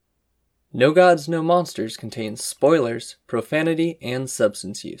No Gods, No Monsters contains spoilers, profanity, and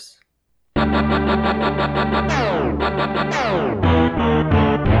substance use.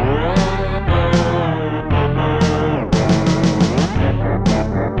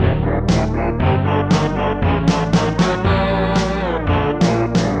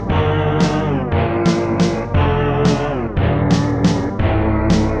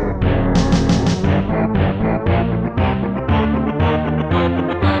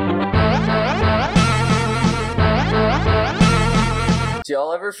 Do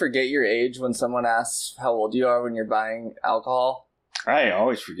y'all ever forget your age when someone asks how old you are when you're buying alcohol? I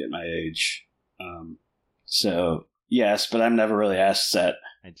always forget my age. So, yes, but I'm never really asked that.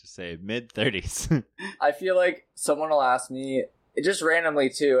 I just say mid-30s. I feel like someone will ask me, just randomly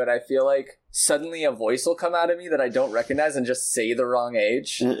too, and I feel like suddenly a voice will come out of me that I don't recognize and just say the wrong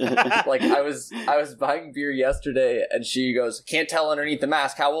age. Like, I was buying beer yesterday, and she goes, "Can't tell underneath the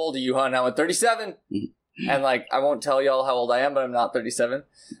mask. How old are you, hon?" I went, 37. And, like, I won't tell y'all how old I am, but I'm not 37.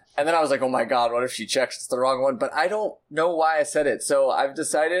 And then I was like, oh my god, what if she checks it's the wrong one? But I don't know why I said it. So I've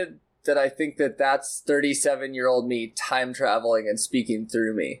decided that I think that that's 37-year-old me time traveling and speaking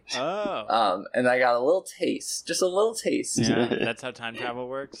through me. Oh. And I got a little taste. Just a little taste. Yeah, that's how time travel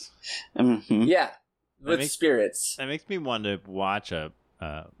works? Mm-hmm. Yeah. With spirits. That makes me want to watch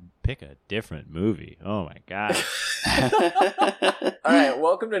pick a different movie. Oh my god. All right,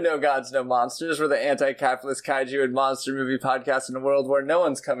 welcome to No Gods, No Monsters. We're the anti-capitalist kaiju and monster movie podcast in a world where no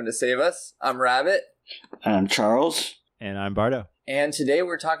one's coming to save us. I'm Rabbit. I'm Charles. And I'm Bardo. And today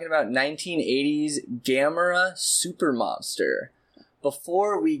we're talking about 1980s Gamera Super Monster.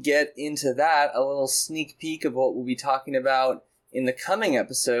 Before we get into that, a little sneak peek of what we'll be talking about in the coming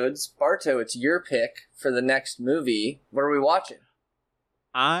episodes. Barto, it's your pick for the next movie. What are we watching?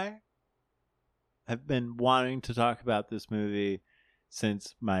 I have been wanting to talk about this movie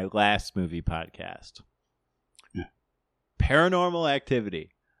since my last movie podcast. Yeah. Paranormal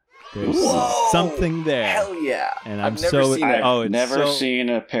Activity. There's Whoa! something there. Hell yeah. And I've never seen it. I've never seen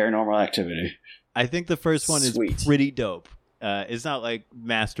a Paranormal Activity. I think the first one is Sweet. pretty dope. It's not like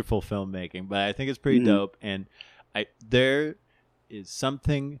masterful filmmaking, but I think it's pretty dope. And there is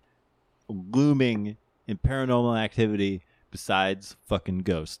something looming in Paranormal Activity besides fucking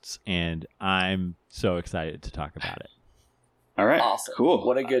ghosts, and I'm so excited to talk about it. All right, Awesome. Cool.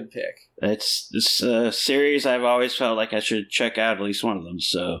 What a good pick. It's this series I've always felt like I should check out at least one of them.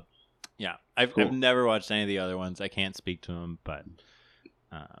 So Yeah, I've never watched any of the other ones. I can't speak to them, but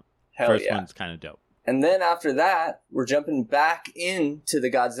Hell first yeah. one's kind of dope. And then after that, we're jumping back into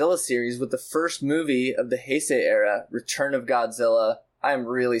the Godzilla series with the first movie of the Heisei era, Return of Godzilla. I'm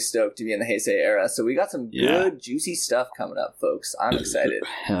really stoked to be in the Heisei era. So we got some good, juicy stuff coming up, folks. I'm excited.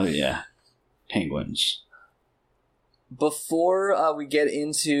 Hell yeah. Penguins. Before we get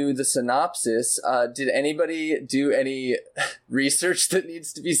into the synopsis, did anybody do any research that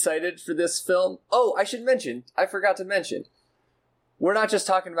needs to be cited for this film? Oh, I forgot to mention. We're not just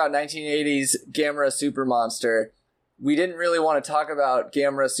talking about 1980s Gamera Super Monster. We didn't really want to talk about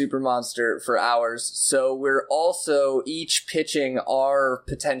Gamera Super Monster for hours, so we're also each pitching our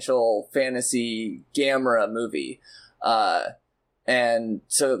potential fantasy Gamera movie. And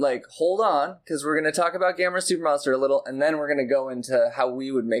so, like, hold on, because we're going to talk about Gamera Super Monster a little, and then we're going to go into how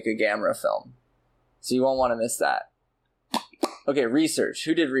we would make a Gamera film. So you won't want to miss that. Okay, research.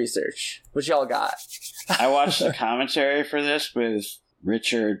 Who did research? What y'all got? I watched the commentary for this with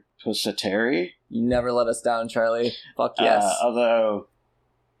Richard Pusateri. You never let us down, Charlie. Fuck yes. Although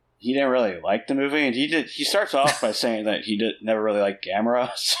he didn't really like the movie, and he starts off by saying that he never really liked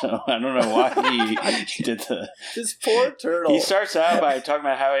Gamera, so I don't know why he did the... This poor turtle. He starts out by talking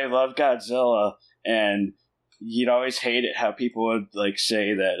about how he loved Godzilla, and he'd always hated how people would like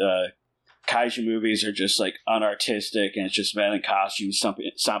say that kaiju movies are just like unartistic, and it's just men in costumes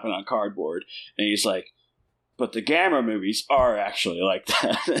stomping on cardboard, and he's like, but the Gamera movies are actually like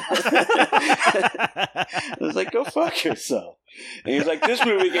that. I was like, go fuck yourself. And he's like, this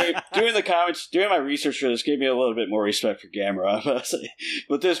movie doing my research for this gave me a little bit more respect for Gamera.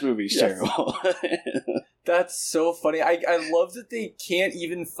 But this movie's terrible. That's so funny. I love that they can't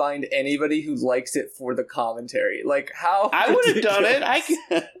even find anybody who likes it for the commentary. Like, how I would have done it.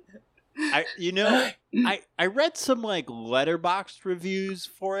 I read some like Letterboxd reviews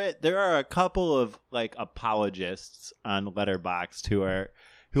for it. There are a couple of like apologists on Letterboxd who are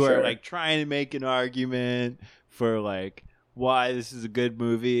like trying to make an argument for like why this is a good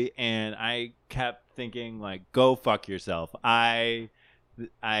movie, and I kept thinking like, go fuck yourself. I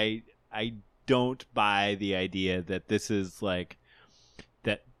don't buy the idea that this is like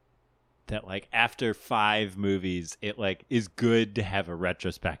that that like after 5 movies, it like is good to have a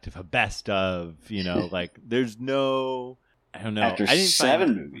retrospective, a best of, like there's no, I don't know. After I didn't 7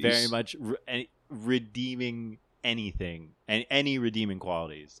 find movies. very much redeeming anything and any redeeming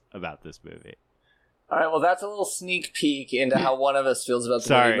qualities about this movie. All right, well, that's a little sneak peek into how one of us feels about the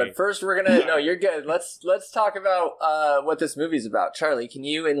Sorry. movie. But first, we're gonna. No, you're good. Let's talk about what this movie's about. Charlie, can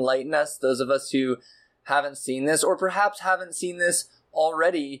you enlighten us, those of us who haven't seen this, or perhaps haven't seen this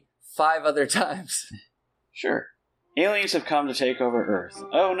already 5 other times? Sure. Aliens have come to take over Earth.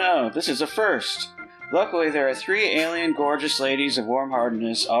 Oh no, this is a first. Luckily, there are 3 alien gorgeous ladies of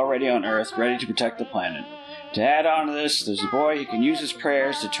warm-heartedness already on Earth, ready to protect the planet. To add on to this, there's a boy who can use his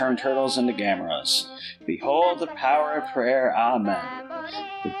prayers to turn turtles into Gameras. Behold the power of prayer, amen.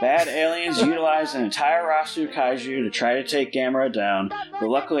 The bad aliens utilize an entire roster of kaiju to try to take Gamera down, but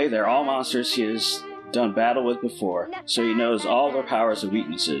luckily they're all monsters he has done battle with before, so he knows all their powers and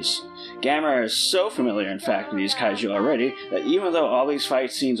weaknesses. Gamera is so familiar, in fact, with these kaiju already, that even though all these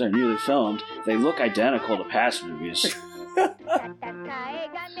fight scenes are newly filmed, they look identical to past movies.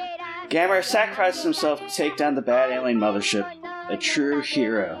 Gamera sacrifices himself to take down the bad alien mothership, a true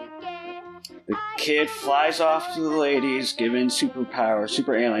hero. The kid flies off to the ladies, given super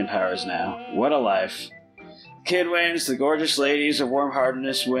alien powers now. What a life. The kid wins, the gorgeous ladies of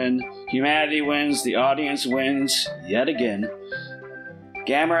warm-heartedness win, humanity wins, the audience wins, yet again.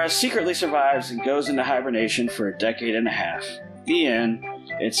 Gamera secretly survives and goes into hibernation for a decade and a half. The end.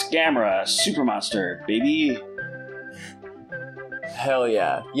 It's Gamera, Super Monster, baby. Hell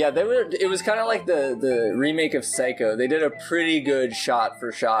yeah. Yeah, it was kind of like the remake of Psycho. They did a pretty good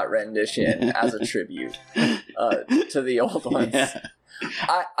shot-for-shot rendition as a tribute to the old ones. Yeah.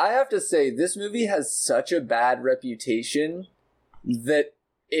 I have to say, this movie has such a bad reputation that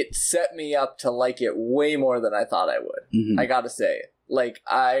it set me up to like it way more than I thought I would. Mm-hmm. I gotta say. Like,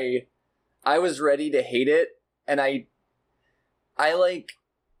 I was ready to hate it, and I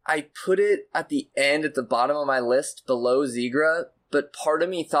put it at the end, at the bottom of my list, below Zigra, but part of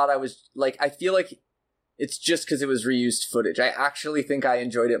me thought I was, like, I feel like it's just because it was reused footage. I actually think I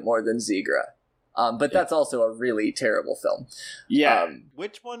enjoyed it more than Zigra. But that's also a really terrible film. Yeah.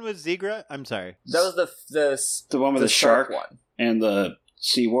 Which one was Zigra? I'm sorry. That was the one with the shark one. And the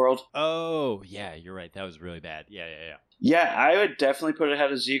Sea World. Oh, yeah, you're right. That was really bad. Yeah. Yeah, I would definitely put it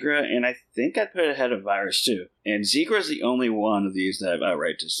ahead of Zigra, and I think I'd put it ahead of Virus too. And Zigra's the only one of these that I've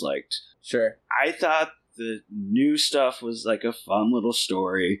outright disliked. Sure. I thought the new stuff was like a fun little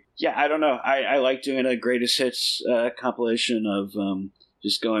story. Yeah, I don't know. I like doing a greatest hits compilation of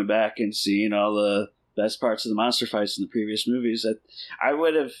just going back and seeing all the best parts of the monster fights in the previous movies. That I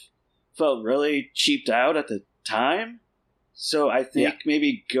would have felt really cheaped out at the time. So I think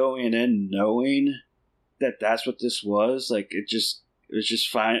maybe going in knowing that that's what this was, like it was just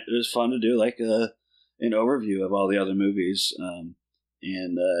fine. It was fun to do like an overview of all the other movies and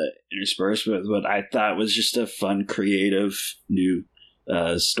interspersed with what I thought was just a fun, creative new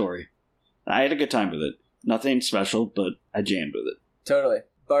story. I had a good time with it. Nothing special, but I jammed with it. Totally.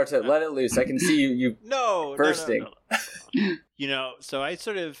 Barta, let it loose. I can see you bursting. No. So I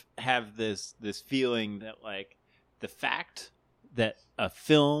sort of have this feeling that like the fact that a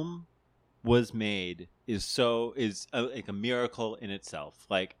film was made is like a miracle in itself.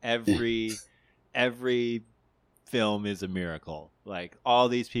 Like every film is a miracle. Like all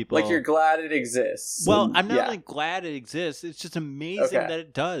these people, like you're glad it exists. Well, I'm not like glad it exists. It's just amazing that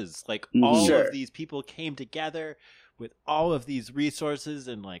it does. Like all of these people came together with all of these resources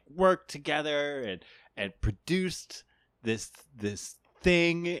and like worked together and produced this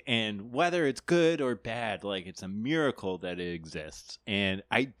thing, and whether it's good or bad, like it's a miracle that it exists. And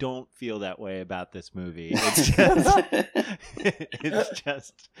I don't feel that way about this movie. It's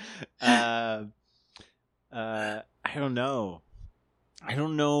just I don't know. I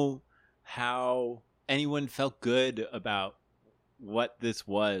don't know how anyone felt good about what this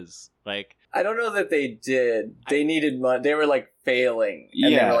was. Like, I don't know that they did. They needed money. They were like failing,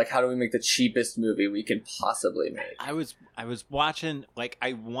 and they were like, "How do we make the cheapest movie we can possibly make?" I was watching. Like,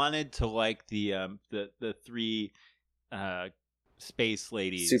 I wanted to like the 3 space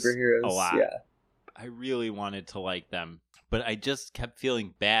ladies superheroes a lot. Yeah, I really wanted to like them, but I just kept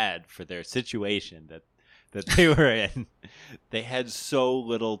feeling bad for their situation that they were in. They had so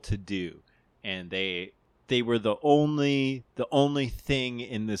little to do, and they were the only thing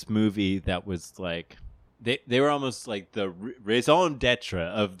in this movie that was like they were almost like the raison d'etre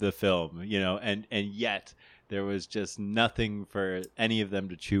of the film, and yet there was just nothing for any of them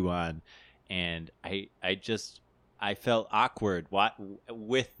to chew on, and I felt awkward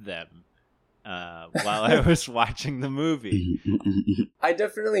with them while I was watching the movie. I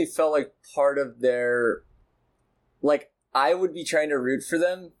definitely felt like part of their, like, I would be trying to root for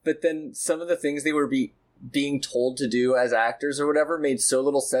them, but then some of the things they were being told to do as actors or whatever made so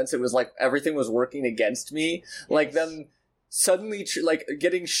little sense. It was like everything was working against me. Like them suddenly like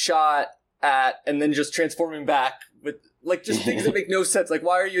getting shot at and then just transforming back with like just things that make no sense. Like,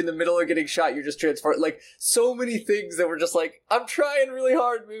 why are you in the middle of getting shot? You're just transformed. Like, so many things that were just like, I'm trying really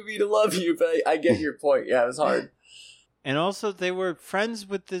hard, movie, to love you, but I get your point. Yeah, it was hard. And also, they were friends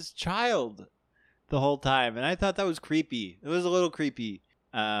with this child the whole time, and I thought that was creepy. It was a little creepy.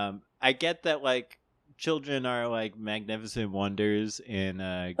 I get that, like, children are, like, magnificent wonders in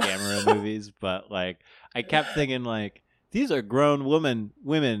Gamera movies, but, like, I kept thinking, like, these are grown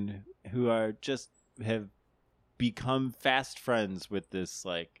women who are just have become fast friends with this,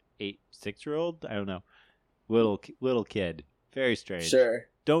 like, 6-year-old? I don't know. Little kid. Very strange. Sure.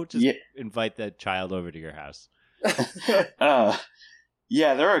 Don't just invite that child over to your house.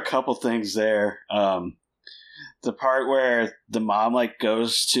 Yeah, there are a couple things there. The part where the mom like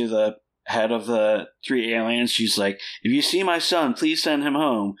goes to the head of the 3 aliens, she's like, "If you see my son, please send him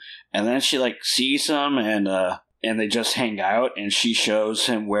home." And then she like sees him, and they just hang out, and she shows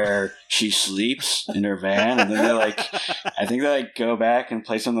him where she sleeps in her van, and then they like, I think they like go back and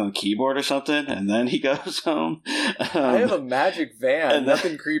play something on the keyboard or something, and then he goes home. I have a magic van. And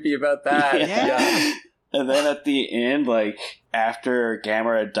nothing creepy about that. Yeah. And then at the end, like, after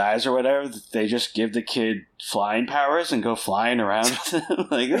Gamera dies or whatever, they just give the kid flying powers and go flying around with him.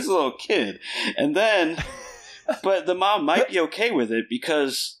 Like, this little kid. And then, but the mom might be okay with it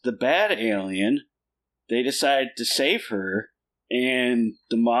because the bad alien, they decide to save her, and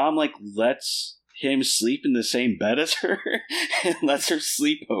the mom, like, lets him sleep in the same bed as her and lets her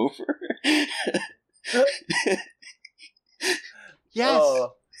sleep over. Yes!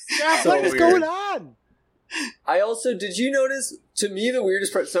 Oh, Yeah, so what is weird. going on? I also, did you notice, to me, the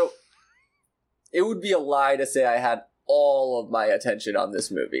weirdest part, so it would be a lie to say I had all of my attention on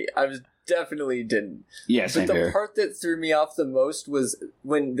this movie. Definitely didn't. Yeah, but same the here. part that threw me off the most was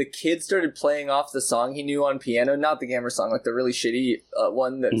when the kid started playing off the song he knew on piano, not the Gamera song, like the really shitty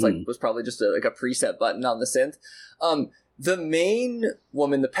one that's like was probably just like a preset button on the synth. The main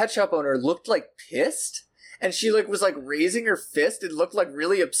woman, the pet shop owner, looked like pissed. And she like was like raising her fist and looked like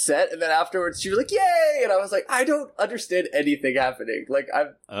really upset. And then afterwards she was like, "Yay!" And I was like, I don't understand anything happening. Like I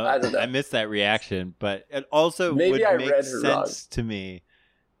don't know. I missed that reaction, but it also Maybe would I make read her sense wrong. to me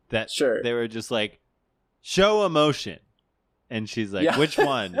that Sure. they were just like, show emotion. And she's like, Yeah. which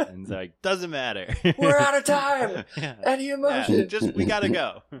one? And it's like, doesn't matter. We're out of time. Yeah. Any Yeah, emotion. just we gotta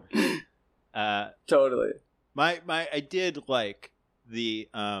go. Totally. I did like the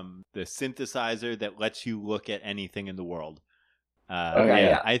synthesizer that lets you look at anything in the world. Okay,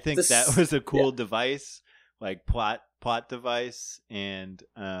 yeah. I think that was a cool device, like plot device, and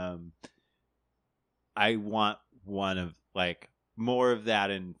I want one of like more of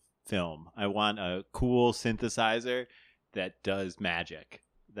that in film. I want a cool synthesizer that does magic.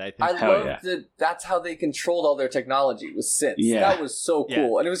 I love that that's how they controlled all their technology, was synths. Yeah. That was so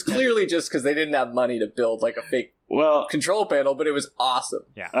cool. And it was clearly just because they didn't have money to build like a fake control panel, but it was awesome.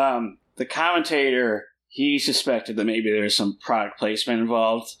 Yeah. The commentator, he suspected that maybe there was some product placement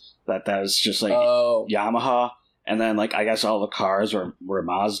involved, that was just like Yamaha, and then like I guess all the cars were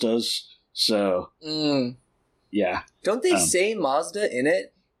Mazdas. So yeah. Don't they say Mazda in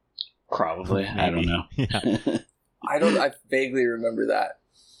it? Probably. I don't know. Yeah. I vaguely remember that.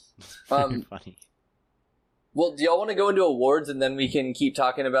 Funny. Well, do y'all want to go into awards and then we can keep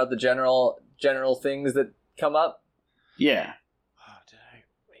talking about the general things that come up? Yeah.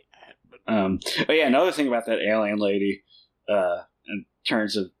 But yeah, another thing about that alien lady, in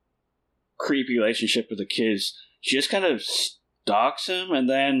terms of creepy relationship with the kids, she just kind of stalks him, and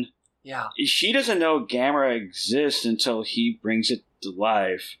then she doesn't know Gamera exists until he brings it to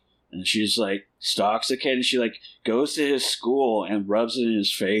life. And she's like, stalks the kid, and she like goes to his school and rubs it in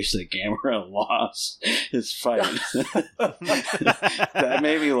his face that Gamera lost his fight. That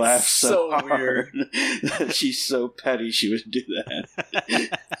made me laugh so hard. Weird. She's so petty she would do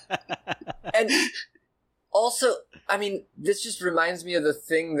that. And also, I mean, this just reminds me of the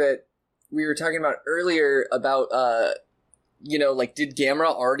thing that we were talking about earlier about, like, did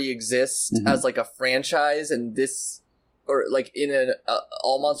Gamera already exist as like a franchise, and this, or like in an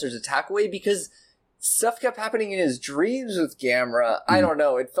All Monsters Attack way? Because stuff kept happening in his dreams with Gamera. I don't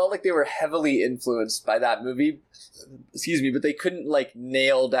know. It felt like they were heavily influenced by that movie. Excuse me, but they couldn't like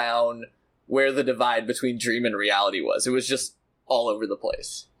nail down where the divide between dream and reality was. It was just all over the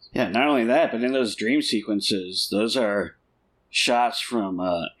place. Yeah, not only that, but in those dream sequences, those are shots from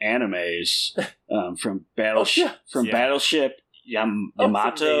animes, from Battleship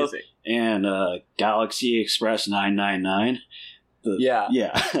Yamato and Galaxy Express 999.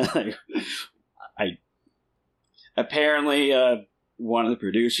 Apparently, one of the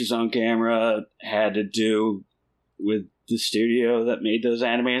producers on Gamera had to do with the studio that made those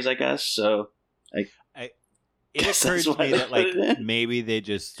animes, I guess. So, it occurred to me that maybe they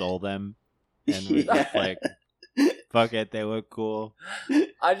just stole them and were just like, fuck it, they look cool.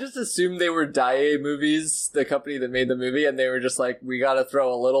 I just assumed they were Daiei Movies, the company that made the movie, and they were just like, we gotta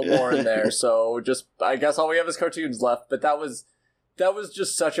throw a little more in there, so just, I guess all we have is cartoons left, but that was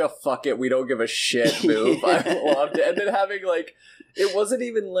just such a fuck it, we don't give a shit move. I loved it. And then having, it wasn't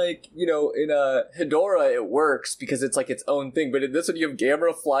even in Hedora it works because it's its own thing, but in this one you have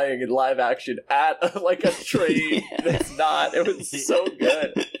Gamera flying in live action at a train. It's not. It was so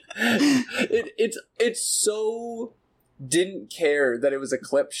good. It's so didn't care that it was a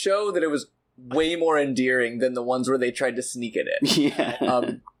clip show that it was way more endearing than the ones where they tried to sneak it in. Yeah.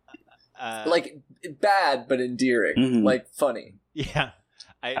 Bad but endearing, funny. Yeah,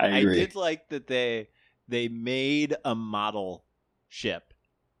 I did like that they made a model ship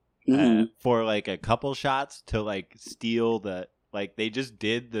for a couple shots to steal the they just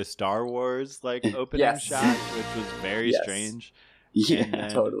did the Star Wars opening shot, which was very strange. Yeah,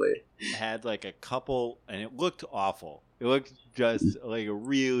 totally. Had a couple, and it looked awful. It looked just like a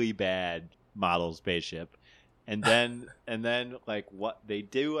really bad model spaceship. And then what they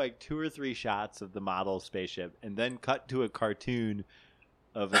do 2 or 3 shots of the model spaceship, and then cut to a cartoon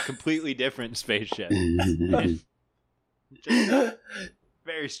of a completely different spaceship. Just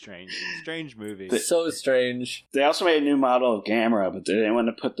very strange movie. So strange. They also made a new model of Gamera, but they didn't want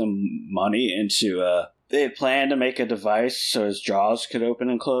to put the money into. They had planned to make a device so his jaws could open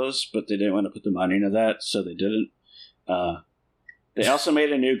and close, but they didn't want to put the money into that, so they didn't. They also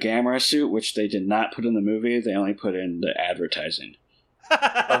made a new Gamera suit, which they did not put in the movie. They only put in the advertising.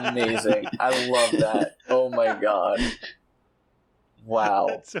 Amazing. I love that. Oh my god. Wow.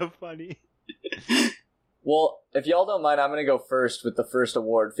 That's so funny. Well, if y'all don't mind, I'm going to go first with the first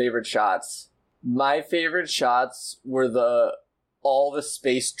award, favorite shots. My favorite shots were all the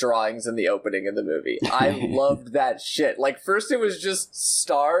space drawings in the opening of the movie. I loved that shit. First it was just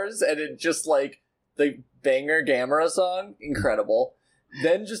stars, and it just the banger Gamera song, incredible.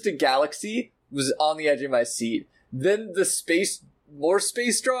 Then just a galaxy was on the edge of my seat. Then more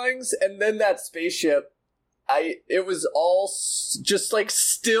space drawings, and then that spaceship. It was all just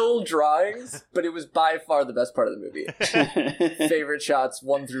still drawings, but it was by far the best part of the movie. Favorite shots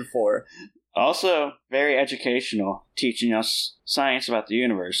 1 through 4. Also, very educational, teaching us science about the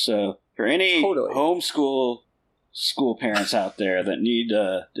universe. So, for any homeschool school parents out there that need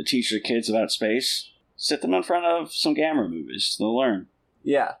to teach their kids about space, sit them in front of some Gamera movies. They'll learn.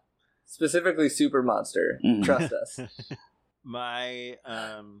 Yeah. Specifically Super Monster. Mm-hmm. Trust us. My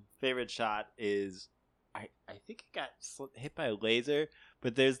favorite shot is, I think it got hit by a laser,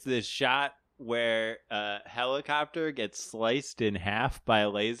 but there's this shot where a helicopter gets sliced in half by a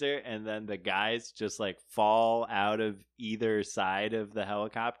laser, and then the guys just fall out of either side of the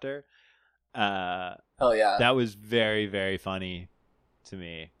helicopter. Hell yeah. That was very, very funny to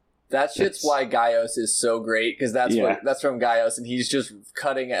me. That shit's why Gaios is so great, because that's from Gaios, and he's just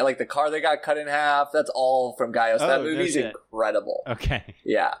cutting the car that got cut in half. That's all from Gaios. That movie's incredible. Okay.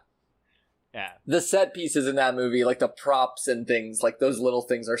 Yeah. Yeah. The set pieces in that movie, the props and things, those little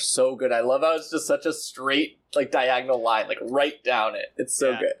things are so good. I love how it's just such a straight, diagonal line, right down it. It's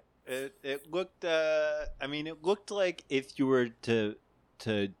so good. It looked, it looked like if you were to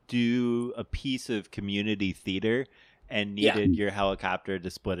do a piece of community theater and needed your helicopter to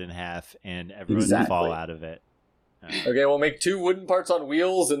split in half and everyone to fall out of it. Okay, we'll make 2 wooden parts on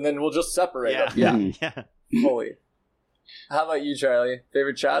wheels and then we'll just separate them. Yeah. Fully. How about you, Charlie?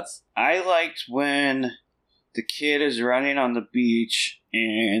 Favorite shots? I liked when the kid is running on the beach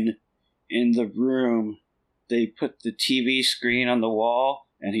and in the room they put the TV screen on the wall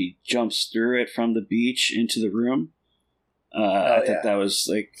and he jumps through it from the beach into the room. I thought that was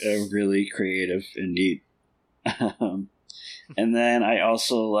a really creative and neat. And then I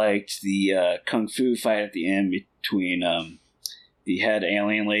also liked the kung fu fight at the end between the head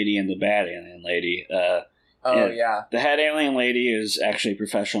alien lady and the bad alien lady. The head alien lady is actually a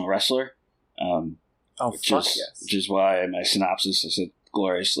professional wrestler. Which is why my synopsis is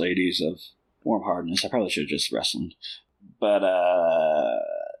glorious ladies of warm hardness. I probably should have just wrestled. But I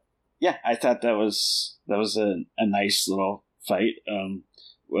thought that was a nice little fight.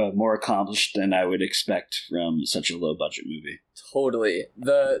 more accomplished than I would expect from such a low budget movie. Totally.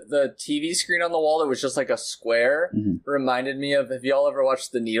 The TV screen on the wall that was just like a square reminded me of, have y'all ever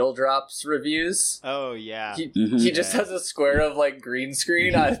watched the Needle Drops reviews? Oh, yeah. He just has a square of like green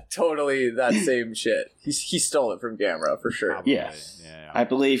screen. Totally that same shit. He stole it from Gamera for sure. Probably. Yeah. I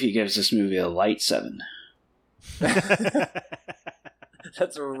believe he gives this movie a light 7.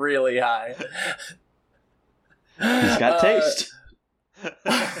 That's really high. He's got taste.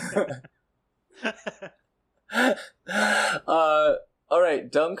 All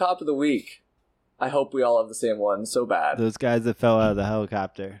right, dumb cop of the week. I hope we all have the same one. So bad. Those guys that fell out of the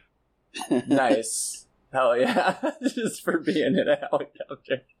helicopter. Nice. Hell yeah. Just for being in a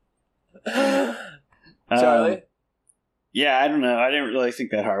helicopter. Charlie? Yeah, I don't know. I didn't really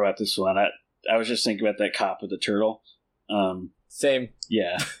think that hard about this one. I was just thinking about that cop with the turtle. Same.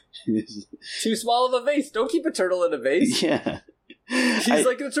 Yeah. Too small of a vase. Don't keep a turtle in a vase. Yeah. He's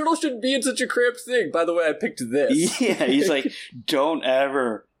like, the turtle shouldn't be in such a cramped thing. By the way, I picked this. Yeah, he's like, don't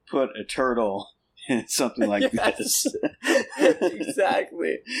ever put a turtle in something like this.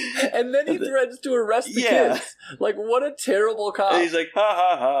 Exactly. And then he threatens to arrest the kids. Like, what a terrible cop. And he's like, ha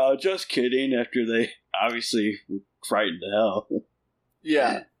ha ha, just kidding, after they obviously were frightened to hell.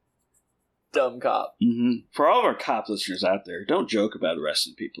 Yeah. Dumb cop. Mm-hmm. For all of our cop listeners out there, don't joke about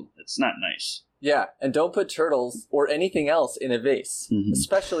arresting people. It's not nice. Yeah, and don't put turtles or anything else in a vase. Mm-hmm.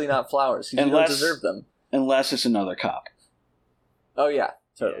 Especially not flowers, because you don't deserve them. Unless it's another cop. Oh, yeah,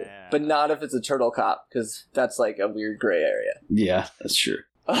 totally. Yeah. But not if it's a turtle cop, because that's like a weird gray area. Yeah, that's true.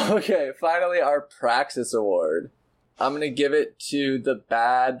 Okay, finally, our Praxis Award. I'm going to give it to the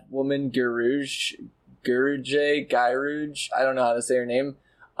bad woman Gairouge. I don't know how to say her name.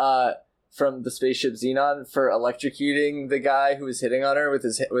 From the spaceship Xenon for electrocuting the guy who was hitting on her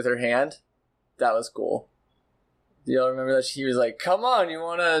with her hand. That was cool. Do y'all remember that? He was like, come on, you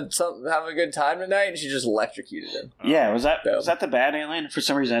want to have a good time tonight? And she just electrocuted him. Yeah, was that the bad alien? For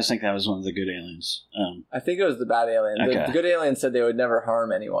some reason, I just think that was one of the good aliens. I think it was the bad alien. Okay. The good alien said they would never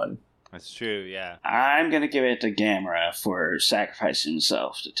harm anyone. That's true, yeah. I'm going to give it to Gamera for sacrificing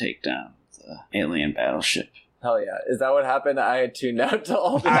himself to take down the alien battleship. Hell yeah. Is that what happened? I had tuned out to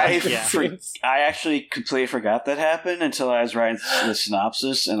all the scenes. I actually completely forgot that happened until I was writing the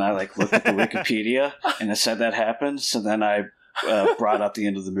synopsis, and I looked at the Wikipedia, and it said that happened, so then I brought up the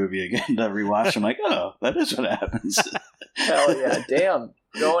end of the movie again to rewatch. I'm like, oh, that is what happens. Hell yeah. Damn.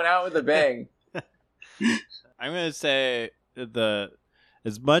 Going out with a bang. I'm going to say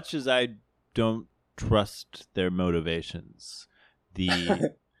as much as I don't trust their motivations,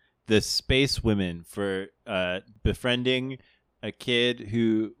 the space women for befriending a kid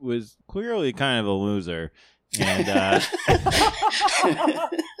who was clearly kind of a loser and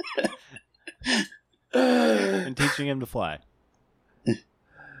and teaching him to fly.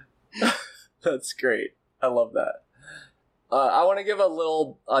 That's great. I love that. I want to give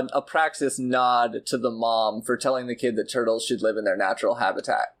a Praxis nod to the mom for telling the kid that turtles should live in their natural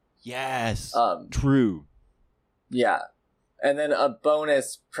habitat. Yes. True. Yeah. And then a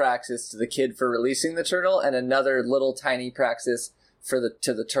bonus Praxis to the kid for releasing the turtle, and another little tiny Praxis to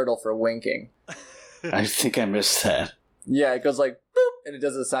the turtle for winking. I think I missed that. Yeah, it goes like boop, and it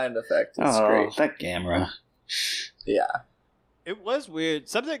does a sound effect. It's great. That Gamera. Yeah. It was weird.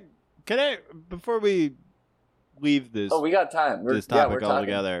 Can I, before we leave this? Oh, we got time. This topic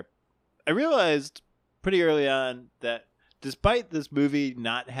altogether. I realized pretty early on that despite this movie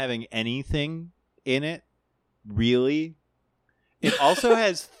not having anything in it, really, it also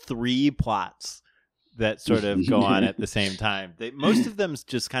has 3 plots that sort of go on at the same time. Most of them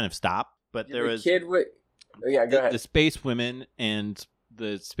just kind of stop, but there was go ahead. The space women and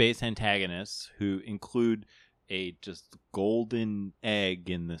the space antagonists, who include a just golden egg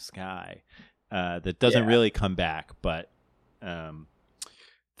in the sky that doesn't really come back. But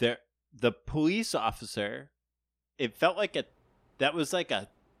the police officer, it felt like that was like a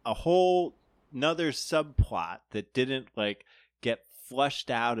whole another subplot that didn't get flushed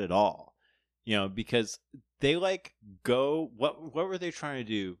out at all, because they what were they trying to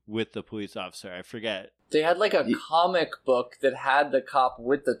do with the police officer? I forget. They had a comic book that had the cop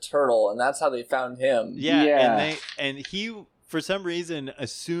with the turtle, and that's how they found him. Yeah. And he for some reason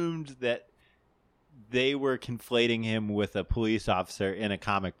assumed that they were conflating him with a police officer in a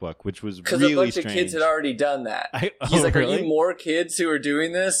comic book, which was really strange. Because a bunch of kids had already done that. He's like, really? Are you more kids who are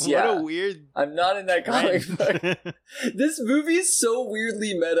doing this? What a weird... I'm not in that comic book. This movie is so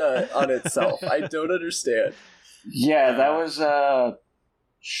weirdly meta on itself. I don't understand. Yeah, that was a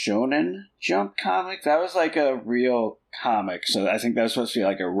Shonen Jump comic. That was a real comic. So I think that was supposed to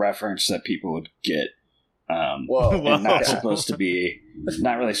be a reference that people would get. Whoa. And not really supposed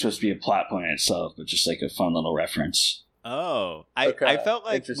to be a plot point in itself, but just like a fun little reference. Oh, Okay. I felt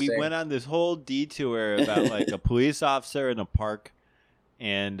like we went on this whole detour about like a police officer in a park,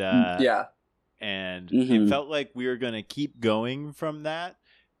 and and it felt like we were going to keep going from that,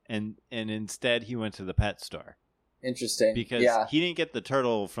 and instead he went to the pet store. Interesting. Because he didn't get the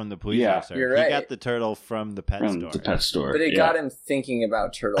turtle from the police officer. You're right. He got the turtle from the pet store. But it got him thinking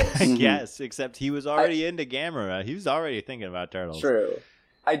about turtles. Yes, except he was already into Gamera. He was already thinking about turtles. True.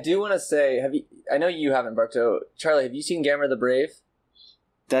 I do want to say, I know you haven't, Barto. Charlie, have you seen Gamera the Brave?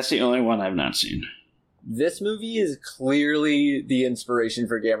 That's the only one I've not seen. This movie is clearly the inspiration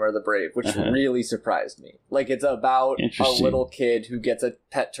for Gamera the Brave, which really surprised me. Like, it's about a little kid who gets a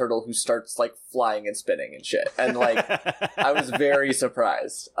pet turtle who starts, like, flying and spinning and shit. And, like, I was very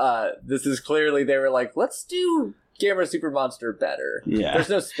surprised. This is clearly, they were like, let's do Gamera Super Monster better. Yeah. There's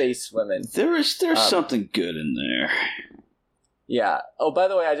no space swimming. There's something good in there. Yeah. Oh, by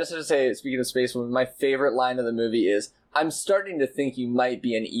the way, I just have to say, speaking of space woman, my favorite line of the movie is, I'm starting to think you might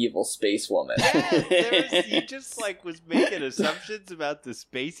be an evil space woman. Yeah, he just like was making assumptions about the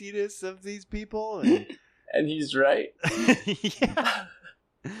spaciness of these people, and he's right. Yeah.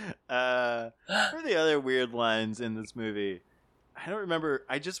 What are the other weird lines in this movie? I don't remember.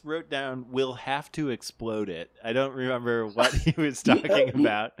 I just wrote down, "We'll have to explode it." I don't remember what he was talking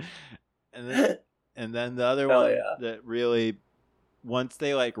about. And then the other one that really, once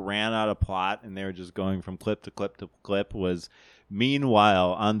they like ran out of plot and they were just going from clip to clip to clip, was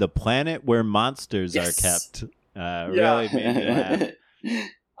meanwhile on the planet where monsters are kept. Really made me laugh.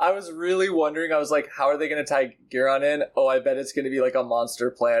 I was really wondering, I was like, how are they going to tie Giron in? Oh, I bet it's going to be like a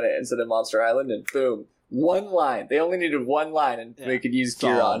monster planet instead of Monster Island, and boom. One line. They only needed one line and they could use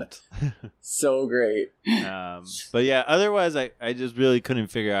Giron. So great. But yeah, otherwise I just really couldn't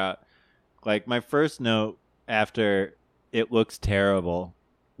figure out. Like, my first note after it looks terrible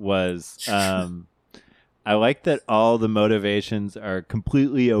was I like that all the motivations are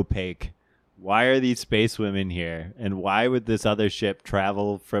completely opaque. Why are these space women here? And why would this other ship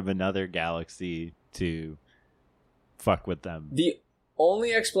travel from another galaxy to fuck with them? The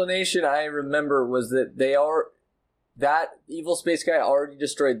only explanation I remember was that that evil space guy already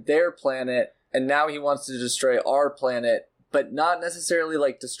destroyed their planet, and now he wants to destroy our planet, but not necessarily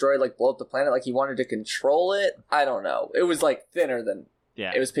like destroy, like blow up the planet, like he wanted to control it. I don't know. It was like thinner than,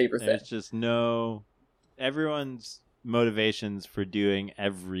 it was paper thin. There's just everyone's motivations for doing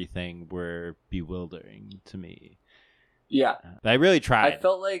everything were bewildering to me. Yeah. But I really tried. I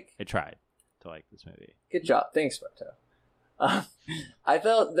felt like I tried to like this movie. Good job. Thanks, Barto. I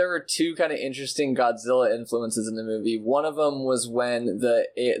felt there were two kind of interesting Godzilla influences in the movie. One of them was when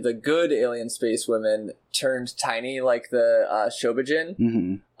the good alien space women turned tiny, like the Shobijin.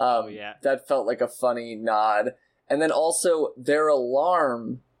 Mm-hmm. That felt like a funny nod. And then also their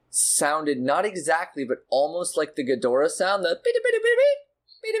alarm sounded not exactly, but almost like the Ghidorah sound, the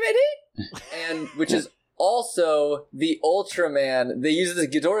and which is also the Ultraman. They use the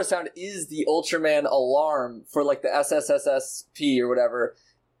Ghidorah sound is the Ultraman alarm for like the SSSSP or whatever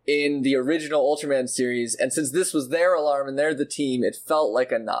in the original Ultraman series. And since this was their alarm and they're the team, it felt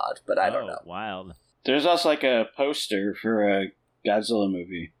like a nod, but I don't know. Wild. There's also like a poster for a Godzilla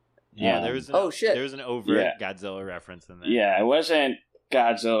movie. Yeah, there was an overt Godzilla reference in there. Yeah, it wasn't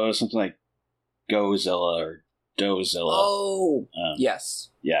Godzilla, it was something like Gozilla or Dozilla. Oh, yes.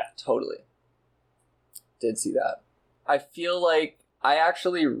 Yeah. Totally. Did see that. I feel like I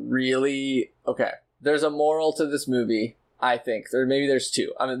actually really... Okay, there's a moral to this movie, I think. Maybe there's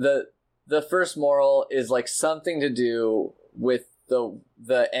two. I mean, the first moral is like something to do with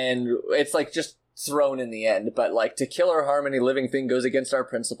the end. It's like just thrown in the end, but like to kill or harm any living thing goes against our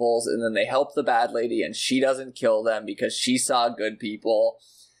principles, and then they help the bad lady and she doesn't kill them because she saw good people.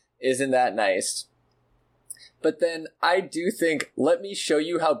 Isn't that nice? But then I do think, let me show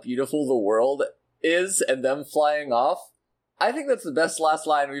you how beautiful the world is, and them flying off. I think that's the best last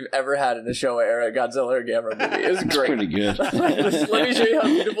line we've ever had in a Showa era Godzilla or Gamera movie. It was great. Pretty good. Let me show you how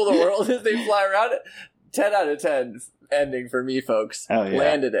beautiful the world is. They fly around it. 10 out of 10 ending for me, folks. Oh, yeah.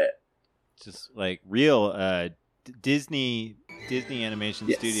 Landed it. Just like real Disney Animation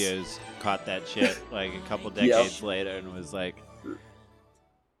Studios caught that shit like a couple decades later and was like,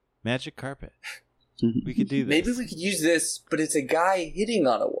 magic carpet. We could do this. Maybe we could use this, but it's a guy hitting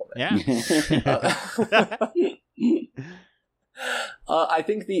on a woman. Yeah. I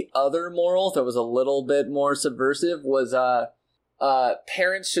think the other moral that was a little bit more subversive was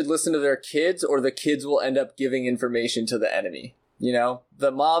parents should listen to their kids or the kids will end up giving information to the enemy. You know,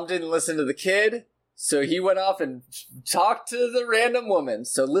 the mom didn't listen to the kid, So he went off and talked to the random woman.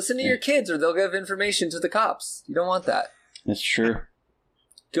 So listen to your kids or they'll give information to the cops. You don't want that. That's true.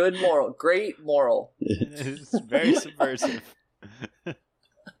 Good moral. Great moral. It's very subversive.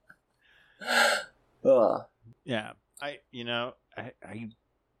 Yeah. I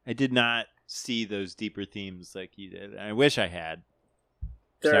did not see those deeper themes like you did. I wish I had.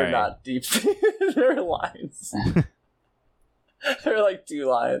 They're not deep. They're lines. They're like 2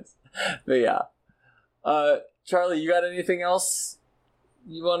 lines. But yeah. Charlie, you got anything else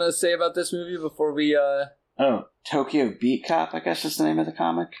you want to say about this movie before we... Oh, Tokyo Beat Cop, I guess is the name of the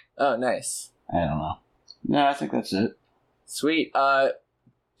comic. Oh, nice. I don't know. No, I think that's it. Sweet.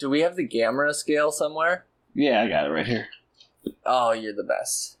 Do we have the Gamera scale somewhere? Yeah, I got it right here. Oh, you're the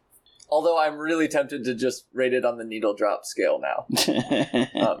best. Although I'm really tempted to just rate it on the needle drop scale now.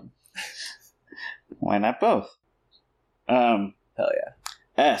 Why not both? Hell yeah.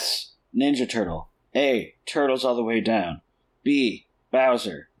 S, Ninja Turtle. A, Turtles All the Way Down. B,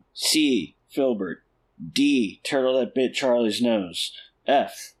 Bowser. C, Filbert. D, Turtle That Bit Charlie's Nose.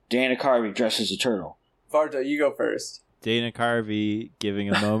 F, Dana Carvey dressed as a turtle. Varto, you go first. Dana Carvey giving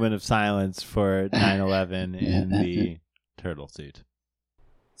a moment of silence for 9/11 in the turtle suit.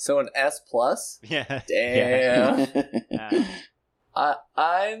 So an S plus? Yeah. Damn. Yeah.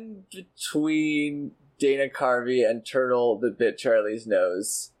 I'm between Dana Carvey and Turtle That Bit Charlie's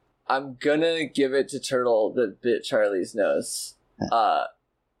Nose. I'm gonna give it to Turtle That Bit Charlie's Nose.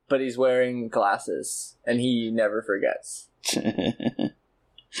 But he's wearing glasses, and he never forgets.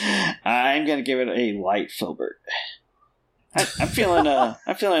 I'm gonna give it a light Filbert. I'm feeling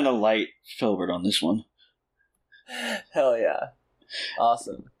a light Filbert on this one. Hell yeah.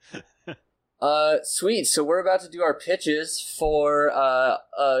 Awesome. Sweet. So we're about to do our pitches for a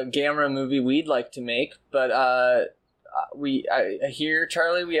Gamera movie we'd like to make, but I hear,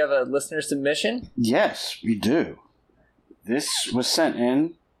 Charlie, we have a listener submission. Yes, we do. This was sent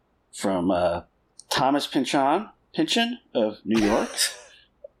in from Thomas Pynchon of New York.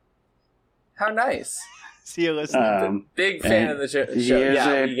 How nice. See you listening. Big fan of the show. He is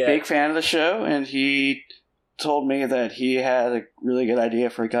a big fan of the show, and he told me that he had a really good idea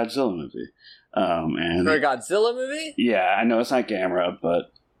for a Godzilla movie. And for a Godzilla movie? Yeah, I know it's not Gamera,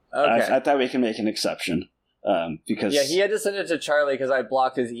 but okay. I thought we can make an exception. Because he had to send it to Charlie because I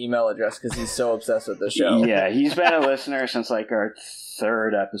blocked his email address because he's so obsessed with the show. Yeah, he's been a listener since like our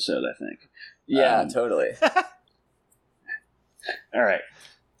 3rd episode, I think. Yeah, totally. All right.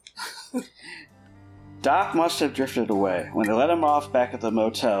 Doc must have drifted away. When they let him off back at the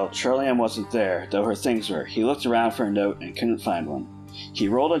motel, Charlie-Ann wasn't there, though her things were. He looked around for a note and couldn't find one. He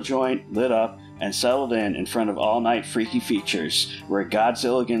rolled a joint, lit up, and settled in front of All Night Freaky Features, where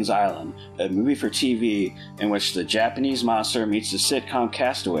Godzilligan's Island, a movie for TV in which the Japanese monster meets the sitcom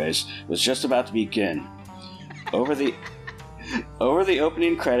Castaways, was just about to begin. Over the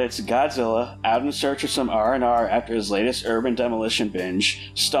opening credits, Godzilla, out in search of some R&R after his latest urban demolition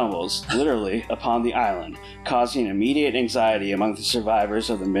binge, stumbles, literally, upon the island, causing immediate anxiety among the survivors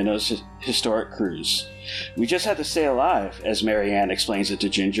of the Minnow's historic cruise. We just have to stay alive, as Marianne explains it to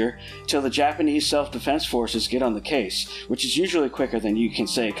Ginger, till the Japanese self-defense forces get on the case, which is usually quicker than you can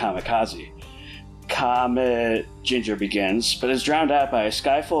say kamikaze. Comet Ginger begins, but is drowned out by a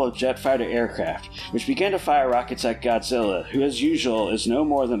sky full of jet fighter aircraft, which begin to fire rockets at Godzilla, who as usual is no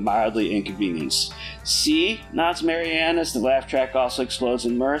more than mildly inconvenienced. See, nods Marianne as the laugh track also explodes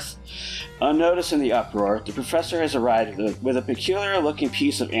in mirth. Unnoticed in the uproar, the professor has arrived with a peculiar-looking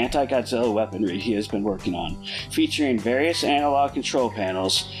piece of anti-Godzilla weaponry he has been working on, featuring various analog control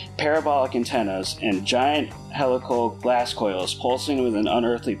panels, parabolic antennas, and giant helical glass coils pulsing with an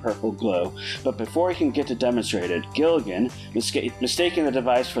unearthly purple glow. But before he can get to demonstrate it, Gilligan, mistaking the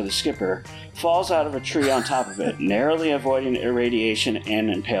device for the skipper, falls out of a tree on top of it, narrowly avoiding irradiation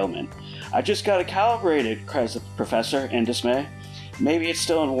and impalement. "I just got it calibrated," cries the professor in dismay. "Maybe it's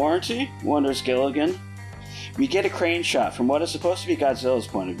still in warranty?" wonders Gilligan. We get a crane shot from what is supposed to be Godzilla's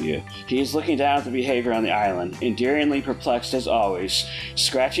point of view. He is looking down at the behavior on the island, endearingly perplexed as always,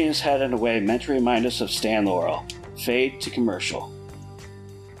 scratching his head in a way meant to remind us of Stan Laurel. Fade to commercial.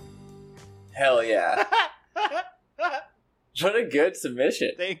 Hell yeah. What a good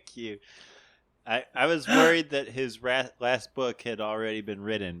submission. Thank you. I was worried that his last book had already been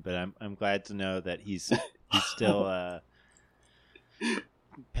written, but I'm glad to know that he's still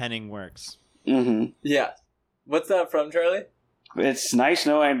penning works. Mm-hmm. Yeah. What's that from, Charlie? It's nice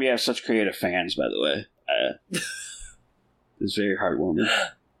knowing we have such creative fans, by the way. It's very heartwarming.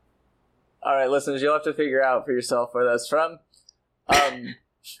 All right, listeners, you'll have to figure out for yourself where that's from.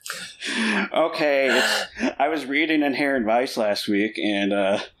 Okay, I was reading Inherent Vice last week, and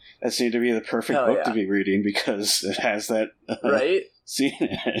That seemed to be the perfect book to be reading because it has that right? scene in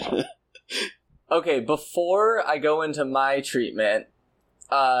it. Okay, before I go into my treatment,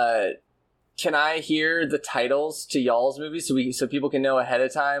 can I hear the titles to y'all's movies so people can know ahead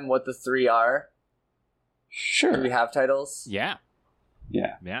of time what the three are? Sure. Do we have titles? Yeah.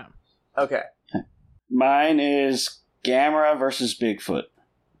 Okay. Mine is Gamera versus Bigfoot.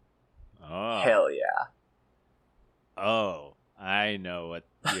 Oh. Hell yeah. Oh, I know what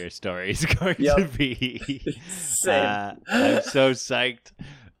your story is going to be. Same. I'm so psyched.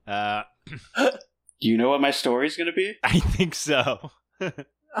 Do you know what my story is going to be? I think so.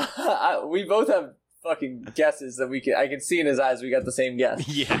 We both have fucking guesses that I can see in his eyes we got the same guess.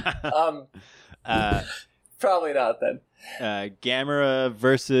 Yeah. Probably not then. Gamera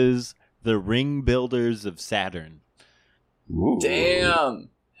versus the Ring Builders of Saturn. Ooh. Damn.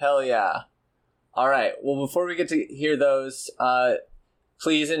 Hell yeah. All right. Well, before we get to hear those,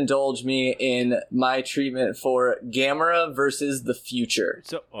 please indulge me in my treatment for Gamera versus the Future.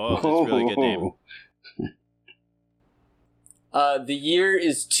 That's a really good name. The year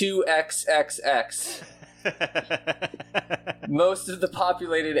is 2XXX. Most of the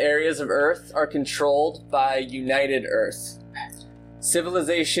populated areas of Earth are controlled by United Earth.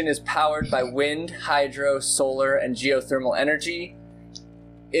 Civilization is powered by wind, hydro, solar, and geothermal energy.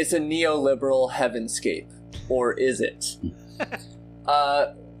 It's a neoliberal heavenscape. Or is it?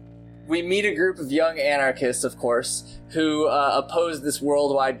 We meet a group of young anarchists, of course, who oppose this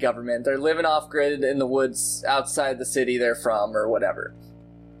worldwide government. They're living off-grid in the woods outside the city they're from, or whatever.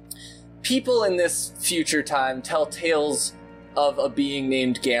 People in this future time tell tales of a being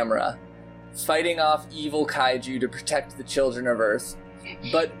named Gamera, fighting off evil kaiju to protect the children of Earth,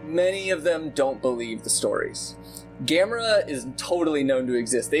 but many of them don't believe the stories. Gamera is totally known to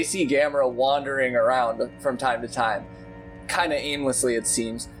exist. They see Gamera wandering around from time to time, kind of aimlessly it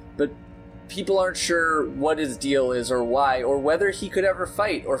seems, but people aren't sure what his deal is or why, or whether he could ever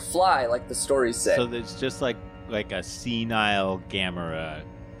fight or fly like the stories say. So it's just like a senile Gamera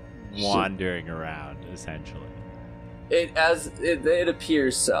wandering around, essentially. It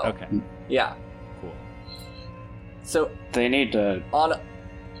appears so. Okay. Yeah. Cool. So they need to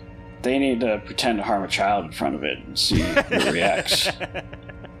pretend to harm a child in front of it and see how it reacts.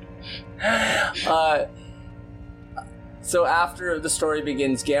 So after the story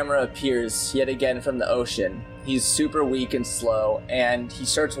begins, Gamera appears yet again from the ocean. He's super weak and slow, and he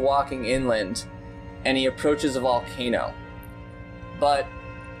starts walking inland, and he approaches a volcano. But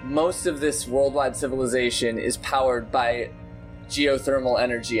most of this worldwide civilization is powered by geothermal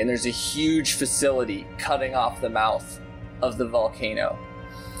energy, and there's a huge facility cutting off the mouth of the volcano.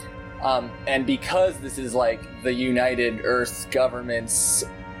 And because this is like the United Earth government's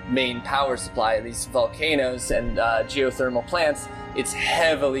main power supply, these volcanoes and geothermal plants, it's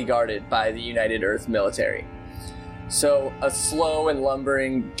heavily guarded by the United Earth military. So a slow and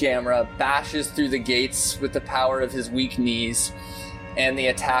lumbering Gamera bashes through the gates with the power of his weak knees, and the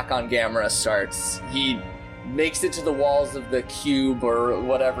attack on Gamera starts. He makes it to the walls of the cube or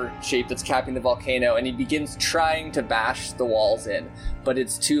whatever shape that's capping the volcano, and he begins trying to bash the walls in, but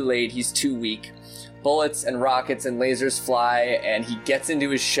it's too late. He's too weak. Bullets and rockets and lasers fly, and he gets into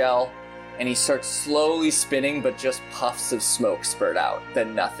his shell, and he starts slowly spinning, but just puffs of smoke spurt out,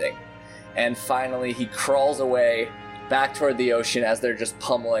 then nothing. And finally he crawls away back toward the ocean as they're just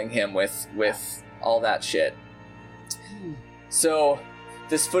pummeling him with all that shit. So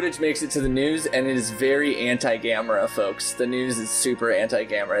this footage makes it to the news, and it is very anti-Gamera, folks. The news is super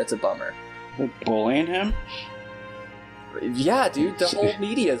anti-Gamera. It's a bummer. They're bullying him? Yeah, dude, the whole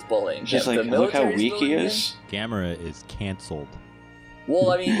media is bullying him. Just like, look how weak he is. Gamera is canceled.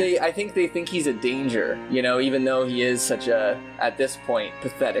 Well, I mean, I think they think he's a danger, you know, even though he is such a, at this point,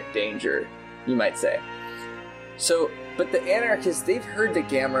 pathetic danger, you might say. So, but the anarchists, they've heard that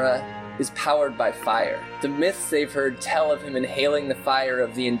Gamera is powered by fire. The myths they've heard tell of him inhaling the fire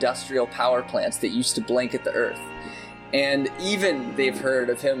of the industrial power plants that used to blanket the earth. And even they've heard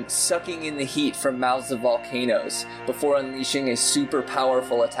of him sucking in the heat from mouths of volcanoes before unleashing a super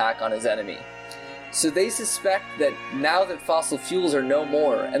powerful attack on his enemy. So they suspect that now that fossil fuels are no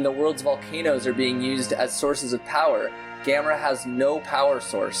more and the world's volcanoes are being used as sources of power, Gamera has no power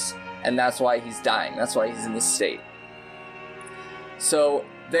source, and that's why he's dying. That's why he's in this state. So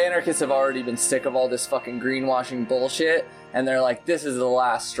the anarchists have already been sick of all this fucking greenwashing bullshit, and they're like, this is the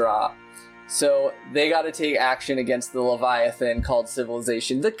last straw. So they gotta take action against the Leviathan called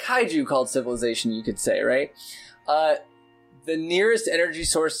Civilization. The kaiju called Civilization, you could say, right? The nearest energy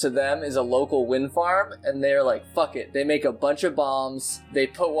source to them is a local wind farm, and they're like, fuck it. They make a bunch of bombs, they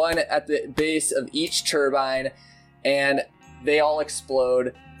put one at the base of each turbine, and They all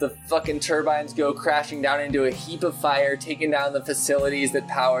explode. The fucking turbines go crashing down into a heap of fire, taking down the facilities that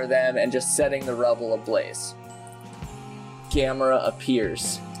power them and just setting the rubble ablaze. Gamera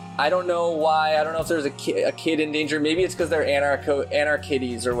appears. I don't know why. I don't know if there's a kid in danger. Maybe it's because they're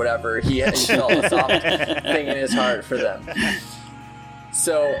anarchides or whatever. He felt a soft thing in his heart for them.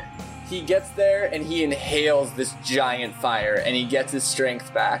 So he gets there and he inhales this giant fire and he gets his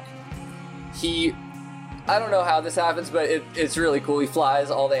strength back. I don't know how this happens, but it's really cool. He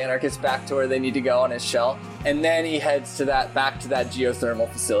flies all the anarchists back to where they need to go on his shell, and then he heads back to that geothermal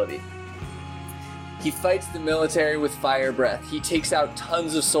facility. He fights the military with fire breath. He takes out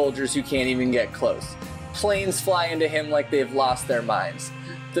tons of soldiers who can't even get close. Planes fly into him like they've lost their minds.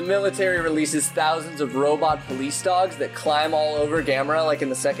 The military releases thousands of robot police dogs that climb all over Gamera, like in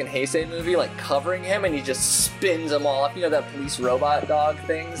the second Heisei movie, like covering him, and he just spins them all off. You know that police robot dog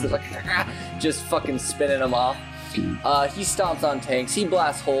things? That like just fucking spinning them off. He stomps on tanks. He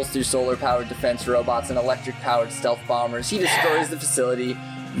blasts holes through solar-powered defense robots and electric-powered stealth bombers. He destroys the facility,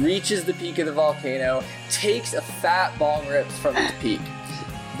 reaches the peak of the volcano, takes a fat bong rips from its peak.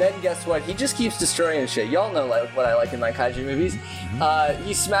 Then guess what? He just keeps destroying shit. Y'all know what I like in my kaiju movies.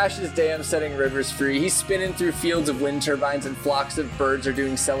 He smashes dams, setting rivers free. He's spinning through fields of wind turbines, and flocks of birds are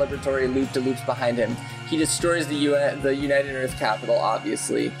doing celebratory loop-de-loops behind him. He destroys the United Earth capital,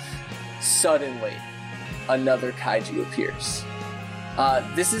 obviously. Suddenly, another kaiju appears.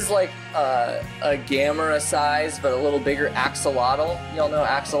 This is like a Gamera size, but a little bigger axolotl. Y'all know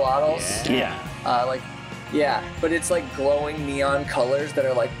axolotls? Yeah. Yeah, but it's like glowing neon colors that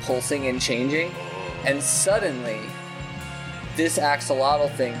are like pulsing and changing. And suddenly, this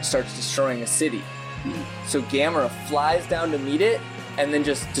axolotl thing starts destroying a city. So Gamera flies down to meet it, and then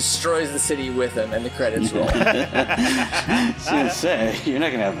just destroys the city with him, and the credits roll. I was gonna say, you're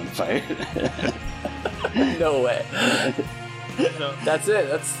not gonna have them fight. No way. That's it.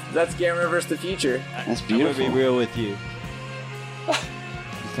 That's Gamera vs. the Future. That's beautiful. I'm gonna be real with you.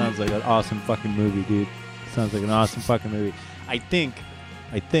 It sounds like an awesome fucking movie, dude. Sounds like an awesome fucking movie. I think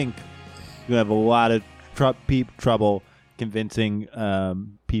you have a lot of trouble convincing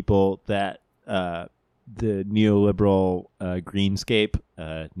people that the neoliberal greenscape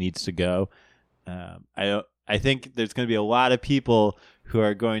needs to go. I think there's going to be a lot of people who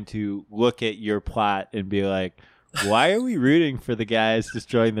are going to look at your plot and be like, "Why are we rooting for the guys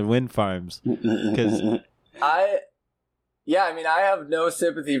destroying the wind farms?" Because I have no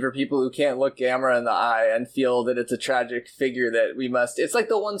sympathy for people who can't look Gamera in the eye and feel that it's a tragic figure that we must... It's like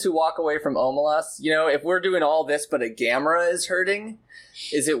the ones who walk away from Omelas. You know, if we're doing all this but a Gamera is hurting,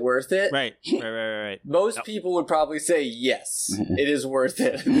 is it worth it? Right. Most people would probably say, yes, it is worth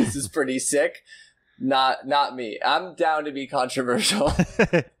it. This is pretty sick. Not me. I'm down to be controversial.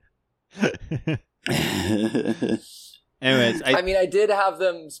 Anyways, I did have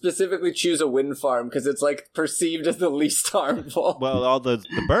them specifically choose a wind farm because it's like perceived as the least harmful. Well, all the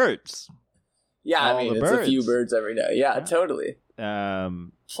birds. Yeah, it's a few birds every day. Yeah, totally.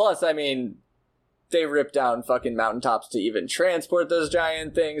 Plus, they rip down fucking mountaintops to even transport those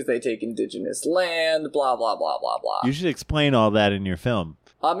giant things. They take indigenous land, blah, blah, blah, blah, blah. You should explain all that in your film.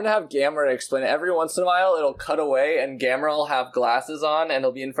 I'm going to have Gamera explain it. Every once in a while, it'll cut away, and Gamera will have glasses on, and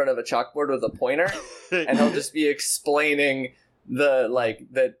he'll be in front of a chalkboard with a pointer, and he'll just be explaining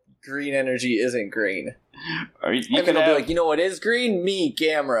that green energy isn't green. And then he'll be like, you know what is green? Me,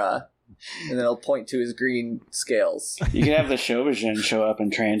 Gamera. And then he'll point to his green scales. You can have the Shobijin show up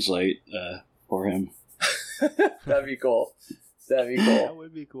and translate for him. That'd be cool. That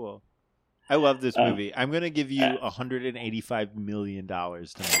would be cool. I love this movie. I'm going to give you $185 million to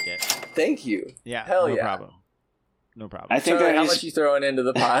make it. Thank you. Yeah. Hell no yeah. problem. No problem. I think how much you throwing into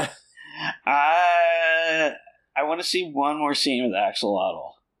the pot? I want to see one more scene with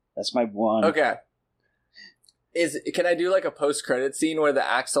Axolotl. That's my one. Okay. Can I do like a post-credit scene where the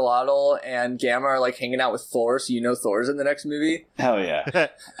Axolotl and Gamma are like hanging out with Thor, so you know Thor's in the next movie? Hell yeah.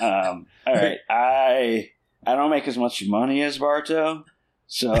 All right. I don't make as much money as Barto,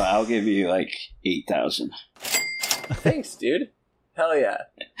 so I'll give you like 8,000. Thanks, dude. Hell yeah.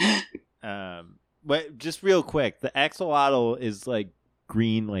 But just real quick, the axolotl is like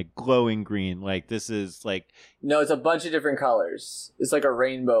green, like glowing green. Like this is like no, it's a bunch of different colors. It's like a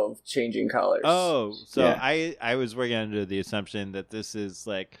rainbow of changing colors. Oh, so yeah. I was working under the assumption that this is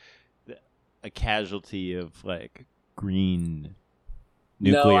like a casualty of like green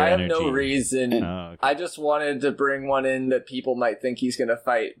nuclear no, I have energy. no reason. Oh, okay. I just wanted to bring one in that people might think he's gonna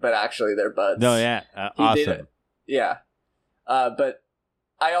fight, but actually they're buds. No, yeah, awesome. Yeah, but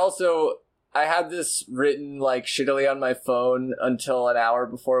I also I had this written like shittily on my phone until an hour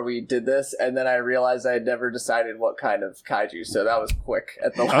before we did this, and then I realized I had never decided what kind of kaiju, so that was quick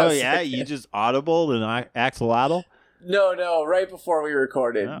at the last Oh yeah, second. you just audible and axolotl? No, right before we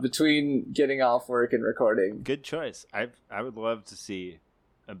recorded, between getting off work and recording. Good choice. I would love to see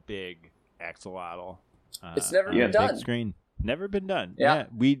a big axolotl. It's never been done. Big screen. Never been done. Yeah.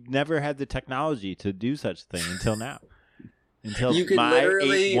 We never had the technology to do such a thing until now. Until You could my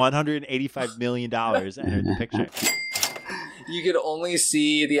literally- $185 million entered the picture. You could only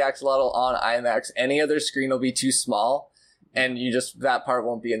see the axolotl on IMAX. Any other screen will be too small, and that part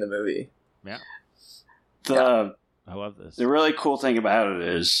won't be in the movie. Yeah. I love this. The really cool thing about it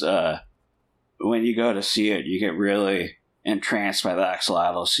is when you go to see it, you get really entranced by the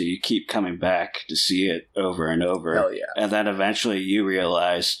axolotl, so you keep coming back to see it over and over. Hell yeah. And then eventually you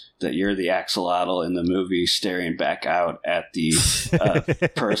realize that you're the axolotl in the movie staring back out at the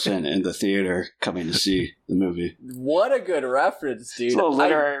person in the theater coming to see the movie. What a good reference, dude. It's a little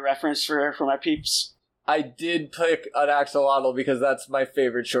literary reference for my peeps. I did pick an axolotl because that's my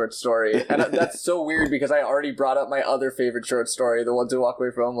favorite short story. And that's so weird because I already brought up my other favorite short story, The Ones Who Walk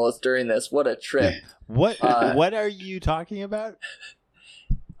Away from Homeless, during this. What a trip. What are you talking about?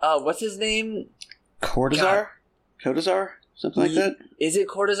 What's his name? Cortazar? Something like that? Is it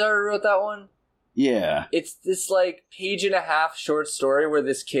Cortazar who wrote that one? Yeah. It's this like page and a half short story where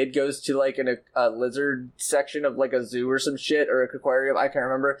this kid goes to like a lizard section of like a zoo or some shit, or an aquarium, I can't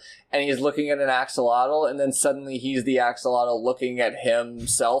remember, and he's looking at an axolotl, and then suddenly he's the axolotl looking at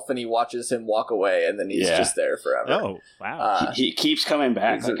himself, and he watches him walk away, and then he's just there forever. Oh, wow. He keeps coming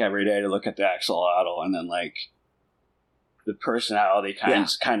back like every day to look at the axolotl, and then like the personality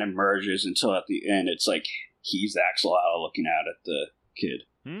kind of merges until at the end it's like he's the axolotl looking out at the kid.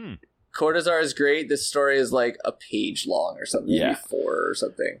 Cortazar is great. This story is like a page long or something, maybe 4 or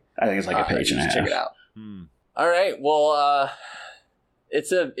something. I think it's like a page and a half. Check it out. All right, well,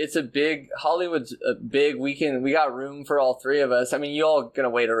 it's a big Hollywood's a big weekend. We got room for all three of us. I mean, you all gonna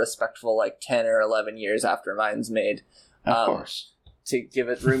wait a respectful like 10 or 11 years after mine's made, of course, to give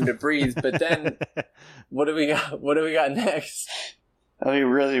it room to breathe. But then, what do we got? What do we got next? That'll be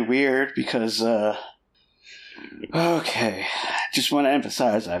really weird because. Okay, just want to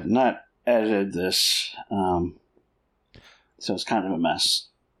emphasize I've not edited this, so it's kind of a mess.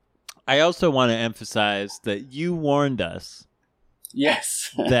 I also want to emphasize that you warned us.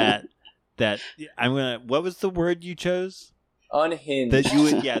 Yes. that I'm gonna. What was the word you chose? Unhinged. That you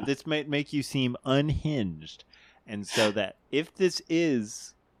would. Yeah, this might make you seem unhinged, and so that if this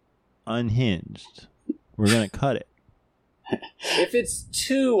is unhinged, we're gonna cut it. If it's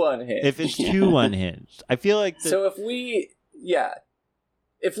too unhinged. I feel like so if we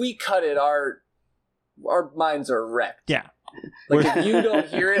cut it, our minds are wrecked. Yeah. Like if you don't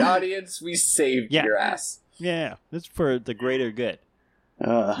hear it, audience, we saved your ass. Yeah, that's for the greater good.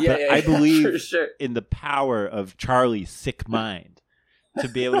 I believe for sure. in the power of Charlie's sick mind to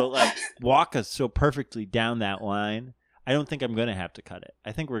be able to like walk us so perfectly down that line. I don't think I'm gonna have to cut it.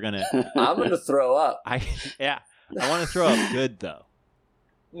 I think we're gonna. I'm gonna throw up. I want to throw up good though.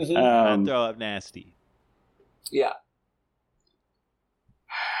 Mm-hmm. I want to throw up nasty. Yeah.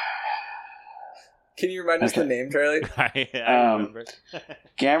 Can you remind us the name, Charlie? I remember.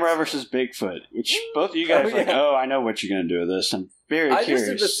 Gamera versus Bigfoot, which both of you guys I know what you're going to do with this. I'm very curious.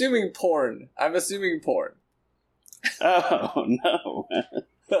 I'm just assuming porn. Oh, no.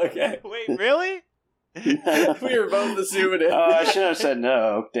 Okay. Wait, really? We were both assuming it. I should have said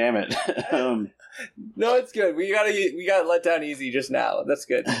no. Damn it. No, it's good. We got let down easy just now. That's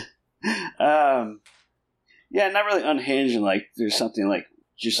good. Not really unhinged, and like there's something like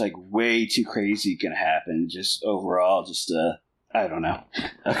just like way too crazy gonna happen. Just overall, I don't know.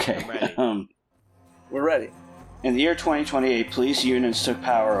 Okay, ready. We're ready. In the year 2028, police unions took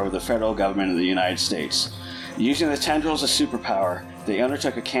power over the federal government of the United States. Using the tendrils of superpower, they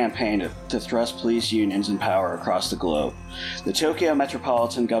undertook a campaign to thrust police unions in power across the globe. The Tokyo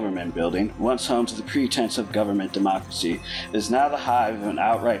Metropolitan Government Building, once home to the pretense of government democracy, is now the hive of an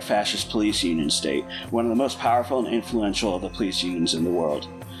outright fascist police union state, one of the most powerful and influential of the police unions in the world.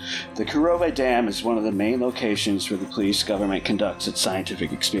 The Kurobe Dam is one of the main locations where the police government conducts its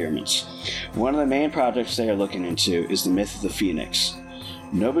scientific experiments. One of the main projects they are looking into is the myth of the Phoenix.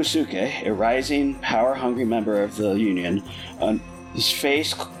 Nobusuke, a rising, power-hungry member of the union, his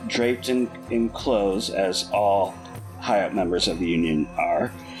face draped in clothes, as all high-up members of the union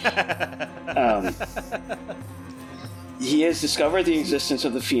are, He has discovered the existence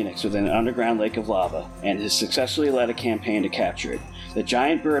of the Phoenix within an underground lake of lava, and has successfully led a campaign to capture it. The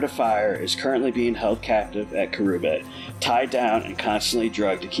giant bird of fire is currently being held captive at Karube, tied down and constantly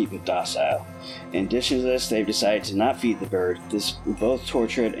drugged to keep it docile. In addition to this, they've decided to not feed the bird. This will both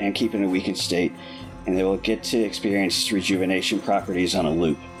torture it and keep it in a weakened state, and they will get to experience its rejuvenation properties on a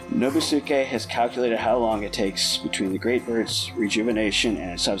loop. Nobusuke has calculated how long it takes between the great bird's rejuvenation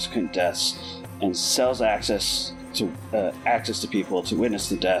and its subsequent deaths, and sells access to people to witness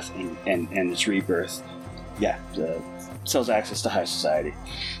the death and its rebirth. Sells access to high society.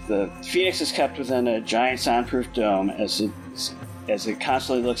 The Phoenix is kept within a giant soundproof dome as it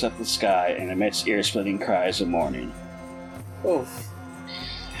constantly looks up at the sky and emits ear-splitting cries of mourning. Oof.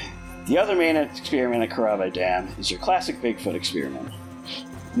 The other main experiment at Karube Dam is your classic Bigfoot experiment.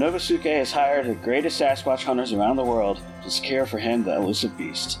 Nobusuke has hired the greatest Sasquatch hunters around the world to secure for him the elusive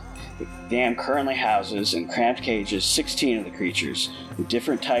beast. The dam currently houses in cramped cages 16 of the creatures, with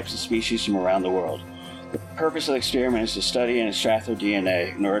different types of species from around the world. The purpose of the experiment is to study and extract their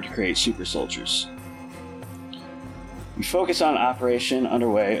DNA in order to create super soldiers. We focus on operation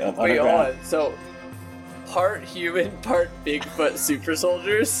underway of underground... Wait, hold on. So, part human, part Bigfoot super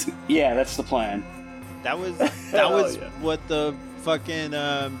soldiers? Yeah, that's the plan. That was what the fucking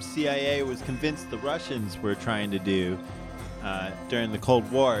CIA was convinced the Russians were trying to do during the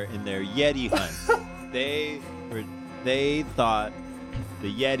Cold War in their Yeti hunt. They thought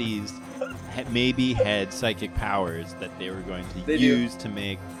the Yetis maybe had psychic powers that they were going to use to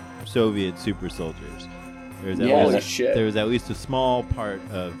make Soviet super soldiers. There was at least a small part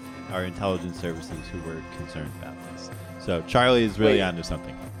of our intelligence services who were concerned about this. So Charlie is really onto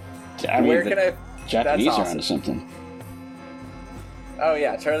something. Japanese are onto something. Oh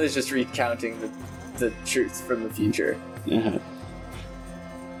yeah, Charlie's just recounting the truth from the future. Yeah.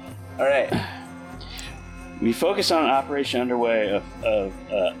 All right. We focus on an operation underway of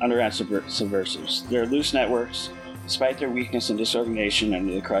underground subversives. Their loose networks, despite their weakness and disorganization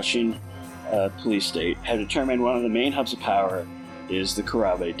under the crushing police state, have determined one of the main hubs of power is the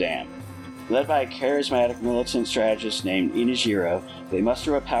Karube Dam. Led by a charismatic militant strategist named Inijiro, they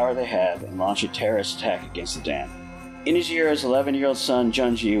muster what power they have and launch a terrorist attack against the dam. Inijiro's 11-year-old son,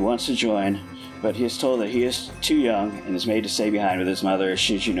 Junji, wants to join, but he is told that he is too young and is made to stay behind with his mother,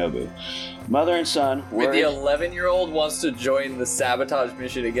 Shizinobu. Mother and son... Wait, the 11-year-old wants to join the sabotage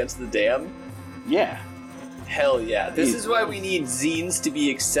mission against the dam? Yeah. Hell yeah. This is why we need zines to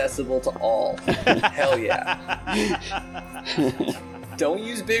be accessible to all. Hell yeah. Don't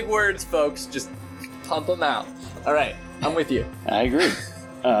use big words, folks. Just pump them out. All right, I'm with you. I agree.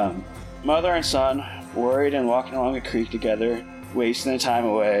 Mother and son, worried and walking along a creek together, wasting their time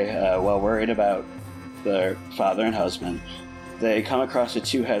away while worried about their father and husband, they come across a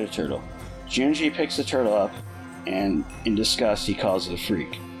two-headed turtle. Junji picks the turtle up, and in disgust, he calls it a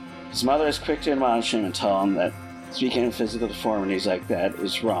freak. His mother is quick to admonish him and tell him that speaking of physical deformities like that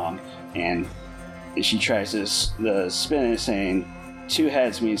is wrong, and she tries to spin it, saying 2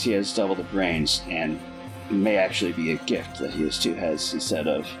 heads means he has double the brains, and it may actually be a gift that he has 2 heads instead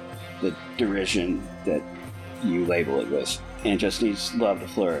of the derision that you label it with, and just needs love to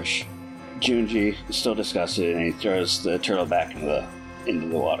flourish. Junji is still disgusted, and he throws the turtle back into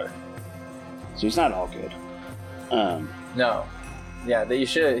the water. So he's not all good. No. Yeah, he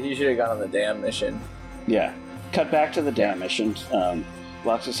should have gone on the dam mission. Yeah. Cut back to the dam mission.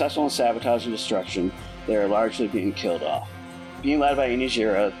 While successful in sabotage and destruction, they are largely being killed off. Being led by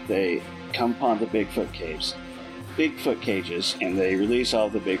Inijiro, they come upon the Bigfoot cages, and they release all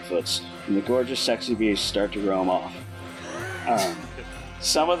of the Bigfoots, and the gorgeous, sexy beasts start to roam off.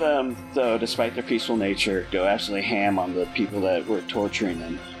 Some of them, though, despite their peaceful nature, go absolutely ham on the people that were torturing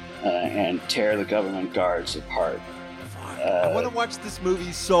them and tear the government guards apart. I want to watch this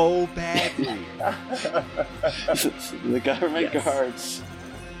movie so badly. The government guards.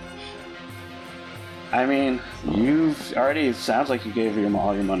 I mean, you've already. It sounds like you gave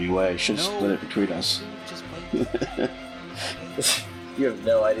all your money away. Should split it between us. You have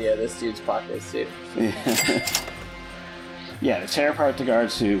no idea this dude's pockets, dude. Yeah, they tear apart the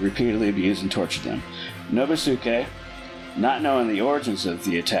guards who repeatedly abused and tortured them. Nobusuke, not knowing the origins of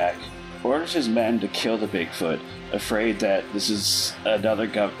the attack, orders his men to kill the Bigfoot, afraid that this is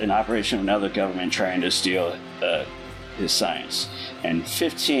an operation of another government trying to steal his science. And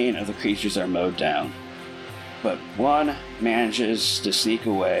 15 of the creatures are mowed down. But one manages to sneak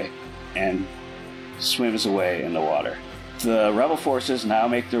away and swims away in the water. The rebel forces now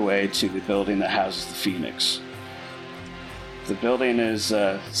make their way to the building that houses the Phoenix. The building is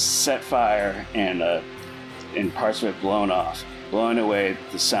set fire and parts of it blown off, blowing away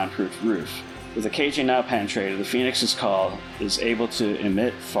the soundproof roof. With the caging now penetrated, the Phoenix's call is able to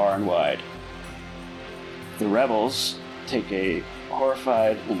emit far and wide. The rebels take a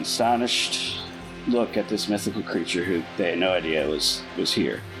horrified and astonished look at this mythical creature who they had no idea was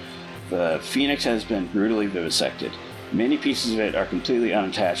here. The Phoenix has been brutally vivisected. Many pieces of it are completely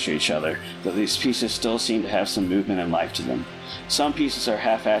unattached to each other, though these pieces still seem to have some movement and life to them. Some pieces are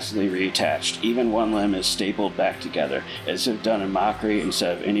half-assedly reattached. Even one limb is stapled back together, as if done in mockery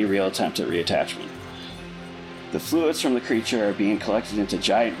instead of any real attempt at reattachment. The fluids from the creature are being collected into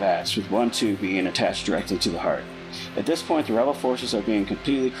giant vats, with one tube being attached directly to the heart. At this point, the rebel forces are being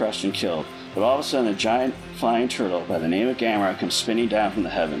completely crushed and killed, but all of a sudden a giant flying turtle by the name of Gamera comes spinning down from the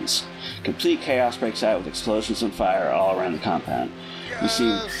heavens. Complete chaos breaks out with explosions and fire all around the compound. You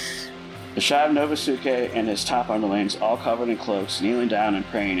see a shot of Nobusuke and his top underlings all covered in cloaks, kneeling down and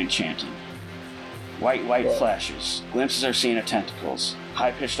praying and chanting. White flashes. Glimpses are seen of tentacles.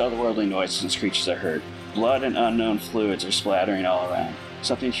 High-pitched otherworldly noises and screeches are heard. Blood and unknown fluids are splattering all around.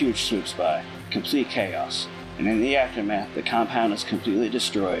 Something huge swoops by. Complete chaos. And in the aftermath, the compound is completely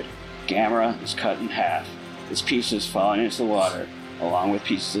destroyed. Gamera is cut in half, its pieces falling into the water, along with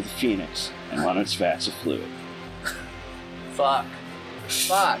pieces of the Phoenix and one of its vats of fluid. Fuck.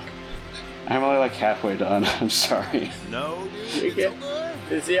 I'm only like halfway done. I'm sorry. No, dude.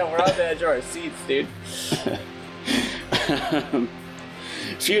 Yeah, we're on the edge of our seats, dude. A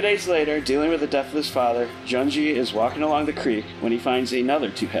few days later, dealing with the death of his father, Junji is walking along the creek when he finds another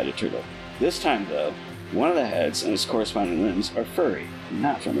two-headed turtle. This time, though, one of the heads and its corresponding limbs are furry,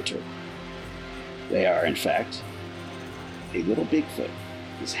 not from a turtle. They are, in fact, a little Bigfoot.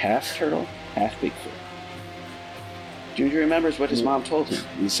 He's half turtle, half Bigfoot. Junji remembers what his mom told him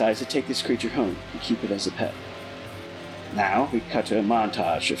and decides to take this creature home and keep it as a pet. Now, we cut to a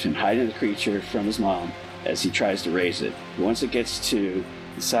montage of him hiding the creature from his mom as he tries to raise it. But once it gets to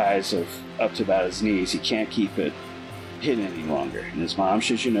the size of up to about his knees, he can't keep it hidden any longer. And his mom,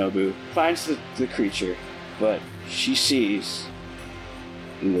 Shishinobu, finds the creature, but she sees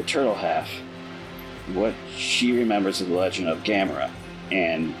in the turtle half what she remembers of the legend of Gamera,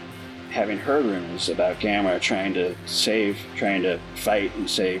 and having heard rumors about Gamera trying to fight and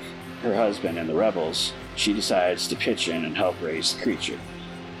save her husband and the rebels, she decides to pitch in and help raise the creature.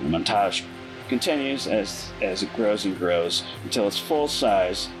 The montage continues as it grows and grows until it's full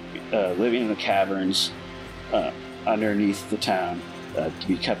size, living in the caverns underneath the town to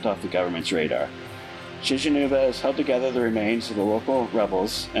be kept off the government's radar. Shichinuba has held together the remains of the local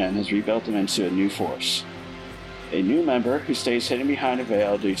rebels and has rebuilt them into a new force. A new member, who stays hidden behind a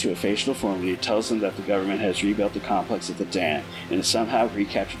veil due to a facial deformity, tells them that the government has rebuilt the complex at the dam and has somehow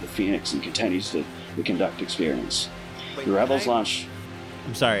recaptured the Phoenix and continues to conduct experiments. Wait, the rebels launch...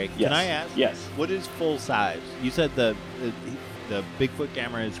 I'm sorry, Yes. Can I ask? Yes. What is full size? You said the Bigfoot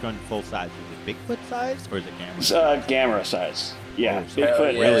Gamera is going full size. Is it Bigfoot size or is it Gamera? It's Gamera size. Yeah, Oh,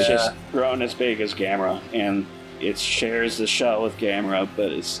 Bigfoot yeah. is just grown as big as Gamera, and it shares the shell with Gamera,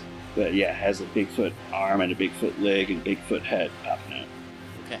 but has a Bigfoot arm and a Bigfoot leg and Bigfoot head popping out.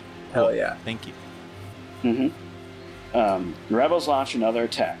 Okay. Hell yeah. Thank you. The rebels launch another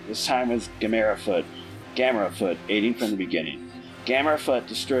attack, this time with Gamera Foot aiding from the beginning. Gamera Foot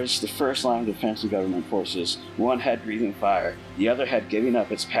destroys the first line of defense of government forces, one head breathing fire, the other head giving up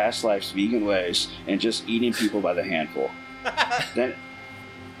its past life's vegan ways and just eating people by the handful. Then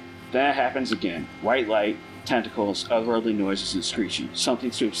it happens again. White light, tentacles, otherworldly noises, and screeching.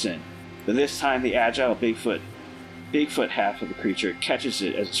 Something swoops in. But this time the agile Bigfoot half of the creature catches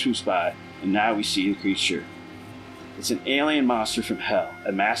it as it swoops by, and now we see the creature. It's an alien monster from hell,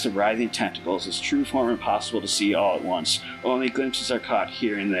 a mass of writhing tentacles, its true form impossible to see all at once. Only glimpses are caught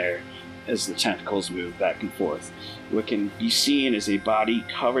here and there as the tentacles move back and forth. What can be seen is a body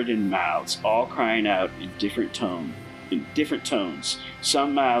covered in mouths, all crying out in different tones.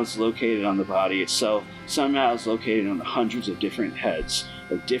 Some mouths located on the body itself, some mouths located on the hundreds of different heads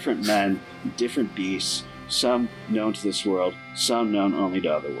of different men and different beasts, some known to this world, some known only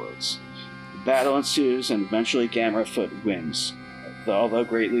to other worlds. The battle ensues, and eventually Gamera Foot wins. Although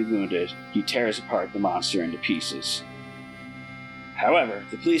greatly wounded, he tears apart the monster into pieces. However,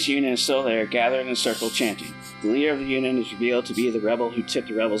 the police union is still there, gathered in a circle chanting. The leader of the union is revealed to be the rebel who tipped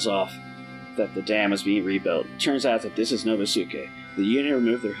the rebels off that the dam was being rebuilt. It turns out that this is Nobusuke. The union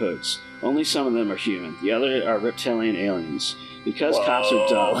removed their hoods. Only some of them are human. The others are reptilian aliens. Because cops are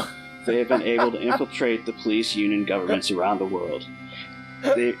dumb, they have been able to infiltrate the police union governments around the world.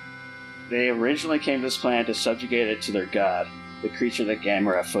 They originally came to this planet to subjugate it to their god, the creature that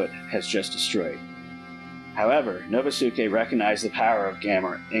Gamera Foot has just destroyed. However, Nobusuke recognized the power of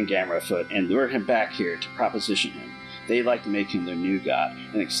Gamera Foot and lured him back here to proposition him. they'd like to make him their new god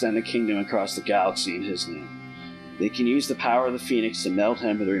and extend the kingdom across the galaxy in his name. They can use the power of the Phoenix to meld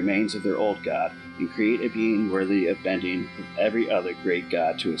him with the remains of their old god and create a being worthy of bending every other great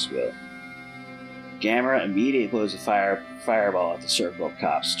god to his will. Gamera immediately blows a fireball at the circle of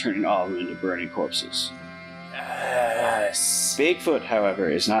cops, turning all of them into burning corpses. Yes. Bigfoot, however,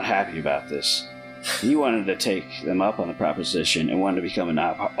 is not happy about this. He wanted to take them up on the proposition and wanted to become an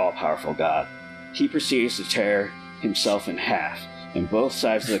all-powerful god. He proceeds to tear himself in half, and both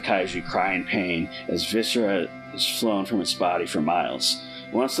sides of the kaiju cry in pain as viscera is flown from its body for miles.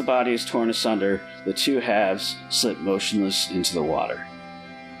 Once the body is torn asunder, the two halves slip motionless into the water.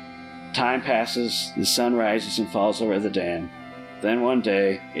 Time passes, the sun rises and falls over the dam. Then one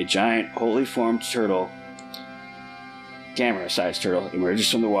day, a giant, wholly formed turtle, Gamera-sized turtle, emerges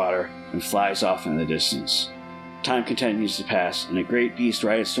from the water and flies off in the distance. Time continues to pass, and a great beast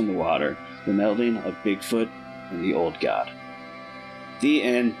rises from the water, the melding of Bigfoot and the old god. The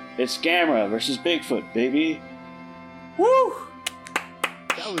end. It's Gamera versus Bigfoot, baby. Woo!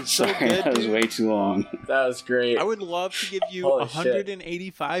 That was so Sorry, good, that was dude. way too long. That was great. I would love to give you Holy shit.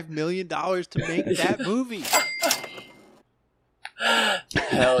 $185 million to make that movie.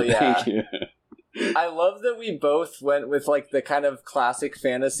 Hell yeah. Thank you. I love that we both went with like the kind of classic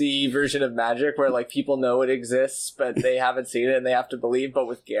fantasy version of magic where like people know it exists but they haven't seen it and they have to believe, but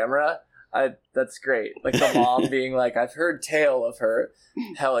with Gamera, that's great. Like the mom being like, I've heard tale of her.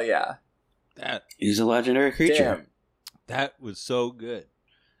 Hell yeah. He's a legendary creature. Damn. That was so good.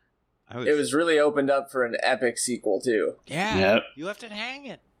 It was really opened up for an epic sequel too. Yeah. Yep. You left it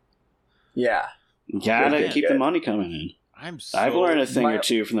hanging. Yeah. Gotta Good, keep good. the money coming in. I've learned a thing or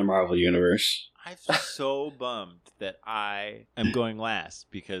two from the Marvel Universe. I'm so bummed that I am going last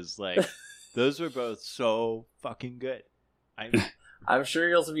because like those were both so fucking good. I'm sure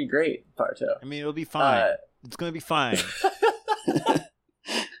yours will be great, Parto. I mean, it'll be fine. It's gonna be fine.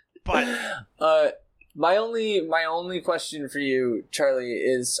 But my only question for you, Charlie,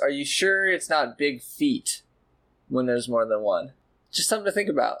 is: are you sure it's not big feet when there's more than one? Just something to think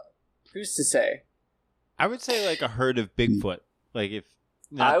about. Who's to say? I would say like a herd of Bigfoot. Like if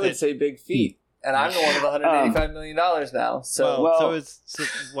I would say big feet, and I'm the one with $185 million now. So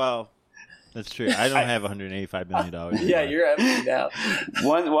that's true. I don't have $185 million. yeah, you're empty now.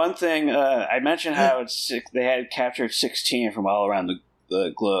 One thing I mentioned how they had captured 16 from all around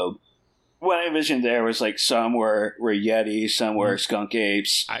the globe. What I envisioned there was like some were Yetis, some were skunk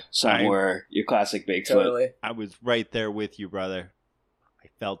apes, some were your classic Bigfoot. Totally. I was right there with you, brother. I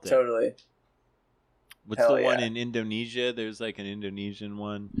felt it. Totally. What's Hell the one yeah. in Indonesia? There's like an Indonesian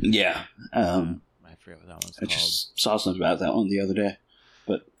one. Yeah. I forget what that one's I called. just saw something about that one the other day.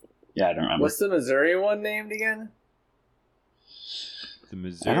 But yeah, I don't remember. What's the Missouri one named again? The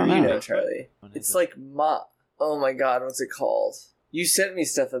Missouri. I don't know. You know, Charlie. It's like oh my god, what's it called? You sent me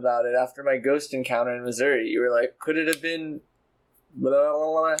stuff about it after my ghost encounter in Missouri. You were like, could it have been blah, blah,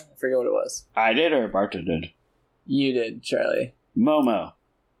 blah, blah. I forget what it was. I did or Barton did? You did, Charlie. Momo.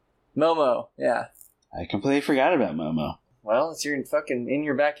 Yeah. I completely forgot about Momo. Well, it's fucking in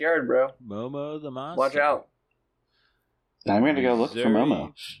your backyard, bro. Momo the monster. Watch out. I'm going to go look for Missouri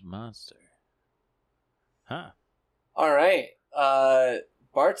Momo. Monster. Huh. All right.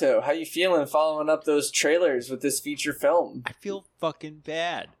 Barto, how you feeling following up those trailers with this feature film? I feel fucking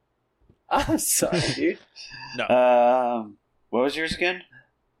bad. I'm sorry, dude. No. What was yours again?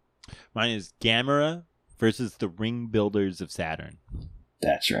 Mine is Gamera versus the Ring Builders of Saturn.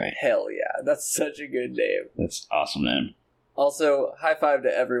 That's right. Hell yeah. That's such a good name. That's awesome name. Also, high five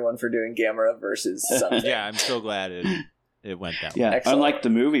to everyone for doing Gamera versus something. Yeah, I'm so glad it went that way. Yeah, Excellent. unlike the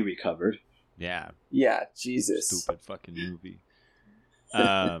movie we covered. Yeah. Yeah, Jesus. Stupid fucking movie.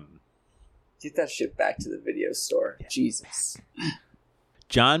 Get that shit back to the video store. Yeah. Jesus.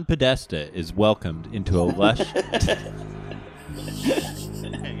 John Podesta is welcomed into a lush...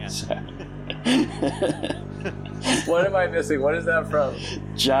 Hang on. What am I missing? What is that from?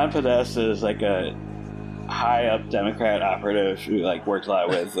 John Podesta is like a high up Democrat operative who like worked a lot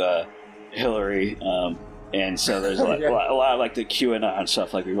with Hillary, and so there's like, Yeah. a lot of like the QAnon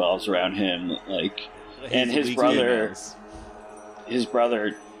stuff like revolves around him, like, and his brother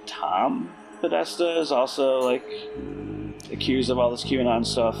Tom Podesta is also like accused of all this QAnon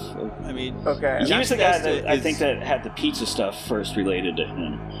stuff. I mean, Okay. He John was the guy Podesta that I is- think that had the pizza stuff first related to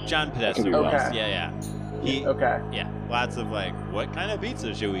him. John Podesta Okay. was. Okay. Yeah. Okay. Yeah. Lots of like, what kind of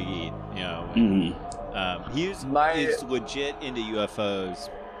pizza should we eat? You know. Mm-hmm. He's legit into UFOs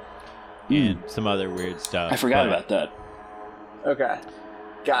and some other weird stuff. I forgot but about that. Okay.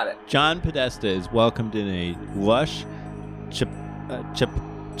 Got it. John Podesta is welcomed in a lush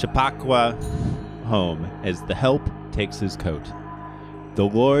Chappaqua home as the help takes his coat. The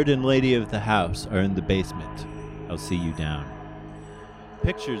lord and lady of the house are in the basement. I'll see you down.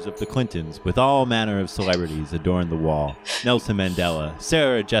 Pictures of the Clintons with all manner of celebrities adorn the wall. Nelson Mandela,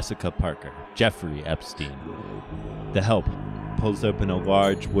 Sarah Jessica Parker, Jeffrey Epstein. The help pulls open a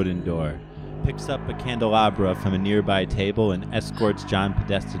large wooden door, picks up a candelabra from a nearby table, and escorts John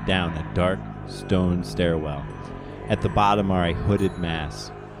Podesta down a dark stone stairwell. At the bottom are a hooded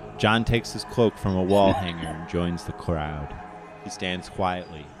mass. John takes his cloak from a wall hanger and joins the crowd. He stands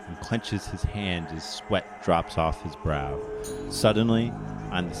quietly and clenches his hand as sweat drops off his brow. Suddenly,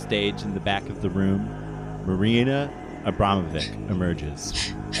 on the stage in the back of the room, Marina Abramovic emerges.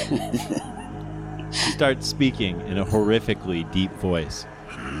 She starts speaking in a horrifically deep voice.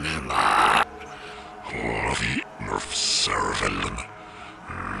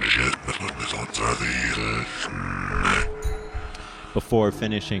 Before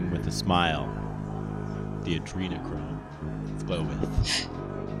finishing with a smile, the adrenochrome floweth.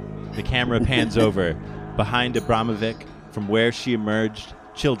 The camera pans over. Behind Abramovic, from where she emerged,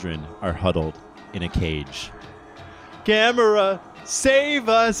 children are huddled in a cage. Gamera, save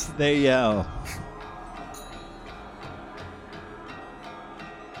us, they yell.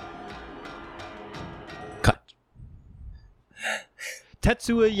 Cut.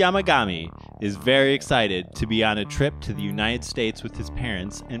 Tetsuya Yamagami is very excited to be on a trip to the United States with his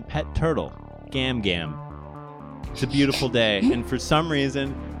parents and pet turtle, Gam Gam. It's a beautiful day, and for some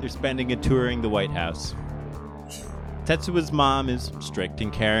reason, they're spending it touring the White House. Tetsuya's mom is strict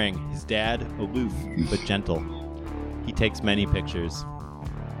and caring, his dad aloof but gentle. He takes many pictures.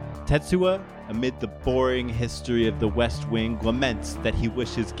 Tetsuya, amid the boring history of the West Wing, laments that he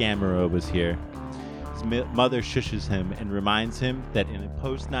wishes Gamera was here. His mother shushes him and reminds him that in a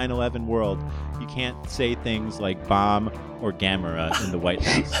post-9/11 world, you can't say things like bomb or Gamera in the White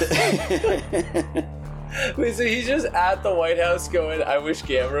House. Wait, so he's just at the White House going, I wish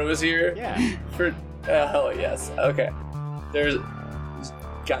Gamera was here? Yeah. Oh, yes. Okay.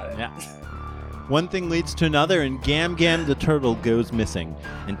 Got it. Yeah. One thing leads to another, and Gam Gam the turtle goes missing,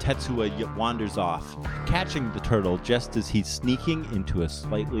 and Tetsuya wanders off, catching the turtle just as he's sneaking into a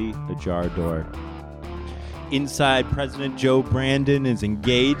slightly ajar door. Inside, President Joe Brandon is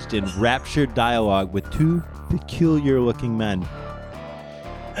engaged in raptured dialogue with two peculiar-looking men.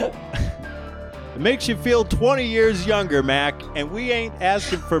 It makes you feel 20 years younger, Mac, and we ain't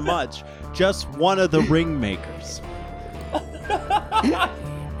asking for much, just one of the ring makers.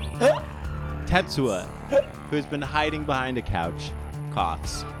 Tetsuya, who has been hiding behind a couch,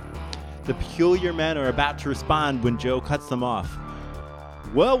 coughs. The peculiar men are about to respond when Joe cuts them off.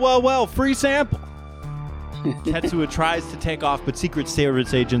 Well, free sample. Tetsuya tries to take off, but Secret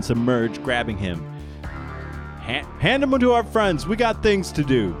Service agents emerge, grabbing him. Hand him to our friends, we got things to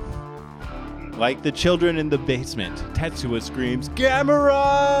do. Like the children in the basement, Tetsuya screams,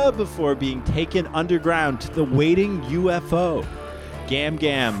 Gamera! Before being taken underground to the waiting UFO. Gam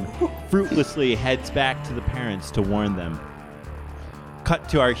Gam fruitlessly heads back to the parents to warn them. Cut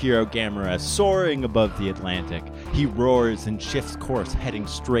to our hero Gamera soaring above the Atlantic. He roars and shifts course, heading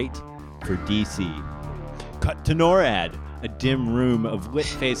straight for DC. Cut to NORAD, a dim room of lit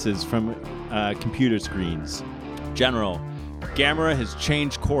faces from computer screens. General, Gamera has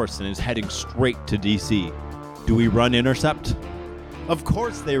changed course and is heading straight to DC. Do we run intercept? Of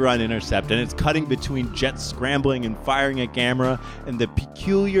course they run intercept, and it's cutting between jets scrambling and firing at Gamera and the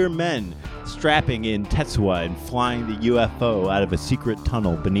peculiar men strapping in Tetsuya and flying the UFO out of a secret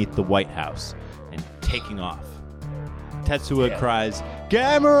tunnel beneath the White House and taking off. Tetsuya cries,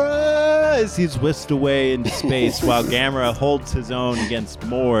 Gamera! As he's whisked away into space while Gamera holds his own against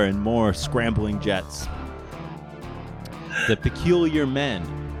more and more scrambling jets. The peculiar men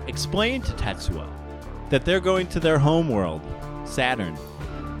explain to Tetsuya that they're going to their homeworld, Saturn,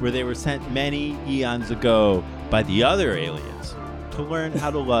 where they were sent many eons ago by the other aliens to learn how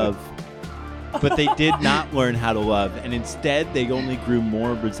to love. But they did not learn how to love, and instead they only grew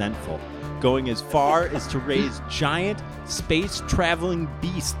more resentful, going as far as to raise giant space-traveling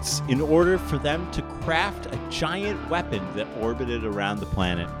beasts in order for them to craft a giant weapon that orbited around the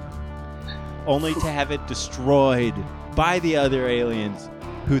planet, only to have it destroyed by the other aliens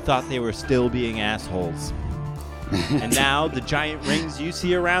who thought they were still being assholes. And now the giant rings you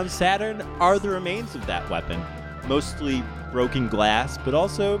see around Saturn are the remains of that weapon, mostly broken glass, but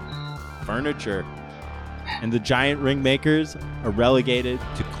also furniture. And the giant ring makers are relegated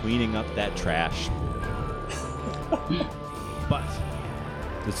to cleaning up that trash. But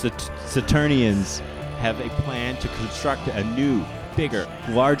the Saturnians have a plan to construct a new, bigger,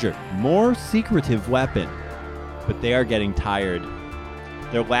 larger, more secretive weapon. But they are getting tired.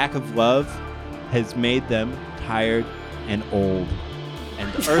 Their lack of love has made them tired and old.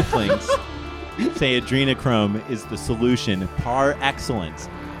 And the Earthlings say adrenochrome is the solution par excellence.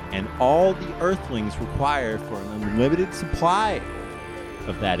 And all the Earthlings require for an unlimited supply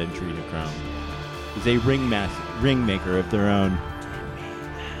of that adrenochrome is a ringmaker of their own.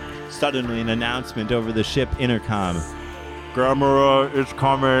 Suddenly, an announcement over the ship intercom. Gamera is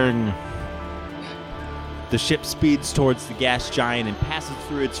coming. The ship speeds towards the gas giant and passes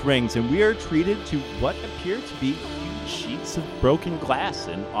through its rings, and we are treated to what appear to be huge sheets of broken glass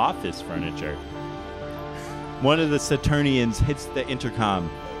and office furniture. One of the Saturnians hits the intercom.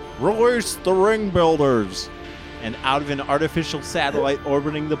 Release the ring builders! And out of an artificial satellite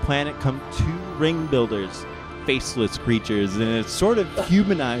orbiting the planet come two ring builders, faceless creatures in a sort of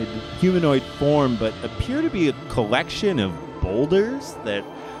humanoid form, but appear to be a collection of boulders that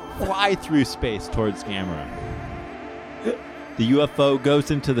fly through space towards Gamera. The UFO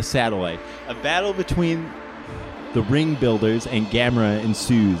goes into the satellite. A battle between the ring builders and Gamera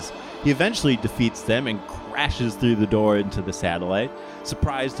ensues. He eventually defeats them and crashes through the door into the satellite.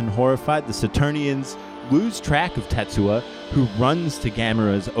 Surprised and horrified, the Saturnians lose track of Tetsuo, who runs to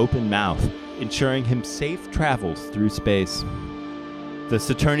Gamera's open mouth, ensuring him safe travels through space. The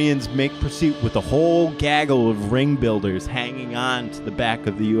Saturnians make pursuit with a whole gaggle of ring builders hanging on to the back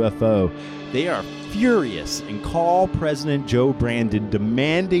of the UFO. They are furious and call President Joe Brandon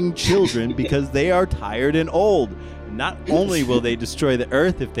demanding children because they are tired and old. Not only will they destroy the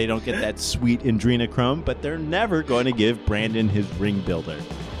Earth if they don't get that sweet adrenochrome, but they're never going to give Brandon his ring builder.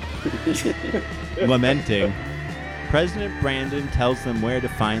 Lamenting, President Brandon tells them where to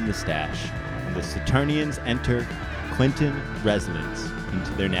find the stash, and the Saturnians enter Clinton residence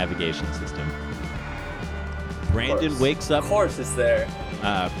into their navigation system. Brandon wakes up. Of course it's there.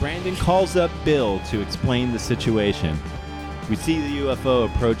 Brandon calls up Bill to explain the situation. We see the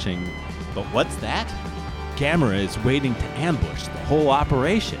UFO approaching, but what's that? Gamera is waiting to ambush the whole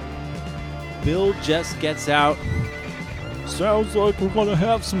operation. Bill just gets out. Sounds like we're gonna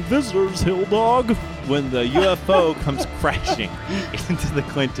have some visitors, Hill Dog. When the UFO comes crashing into the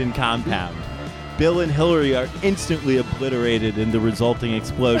Clinton compound. Bill and Hillary are instantly obliterated in the resulting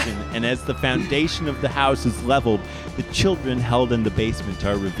explosion, and as the foundation of the house is leveled, the children held in the basement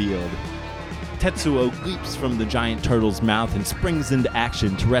are revealed. Tetsuo leaps from the giant turtle's mouth and springs into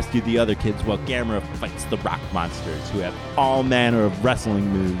action to rescue the other kids while Gamera fights the rock monsters, who have all manner of wrestling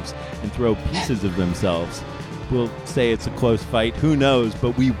moves and throw pieces of themselves. We'll say it's a close fight, who knows,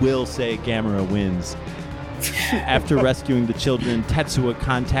 but we will say Gamera wins. After rescuing the children, Tetsuo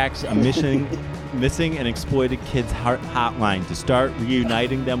contacts a missing and exploited kids hotline to start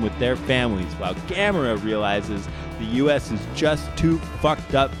reuniting them with their families, while Gamera realizes the U.S. is just too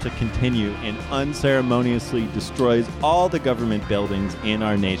fucked up to continue and unceremoniously destroys all the government buildings in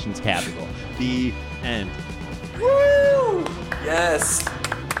our nation's capital. The end. Woo! Yes.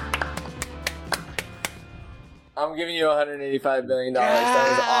 I'm giving you $185 million. Yes! That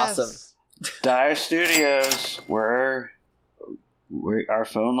was awesome. Dire Studios, where our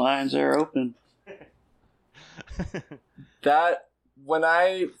phone lines are open. That, when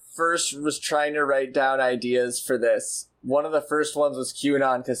I first was trying to write down ideas for this, one of the first ones was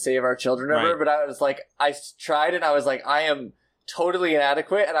QAnon to save our children over, but I was like, I tried and I was like, I am totally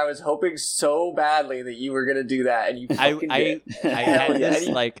inadequate, and I was hoping so badly that you were going to do that, and you fucking did. I had this,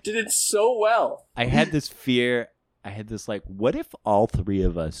 like... did it so well. I had this fear... I had this, like, what if all three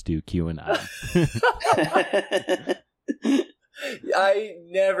of us do QAnon? I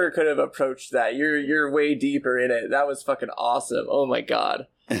never could have approached that. You're way deeper in it. That was fucking awesome. Oh my god.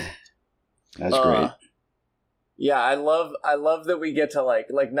 That's great. Yeah, I love that we get to like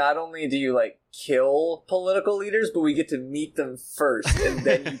not only do you like kill political leaders, but we get to meet them first and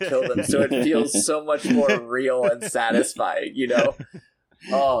then you kill them. So it feels so much more real and satisfying, you know?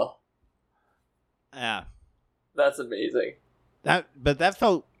 Oh. Yeah. That's amazing. That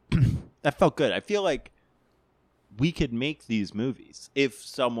felt that felt good. I feel like we could make these movies if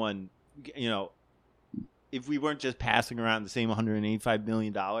someone, you know, if we weren't just passing around the same $185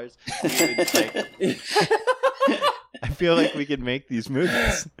 million. I feel like we could make these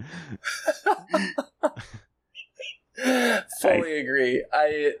movies. Fully agree.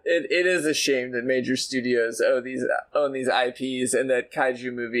 It is a shame that major studios own these IPs and that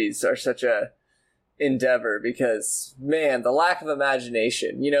kaiju movies are such a endeavor because, man, the lack of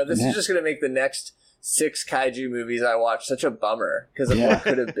imagination. You know, this is just going to make the next 6 kaiju movies I watch such a bummer because of what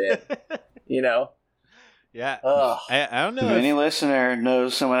could have been. You know? Yeah. I don't know. If any listener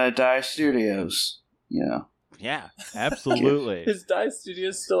knows someone at Dire Studios, you know. Yeah, absolutely. Is Dire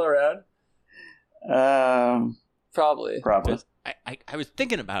Studios still around? Probably. I was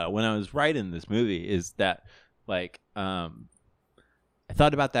thinking about it when I was writing this movie. Is that like I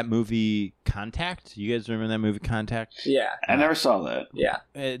thought about that movie Contact. You guys remember that movie Contact? Yeah, I never saw that. yeah.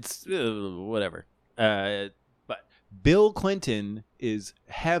 It's whatever. But Bill Clinton is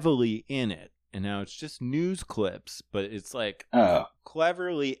heavily in it, and now it's just news clips, but it's like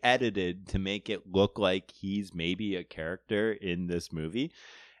cleverly edited to make it look like he's maybe a character in this movie.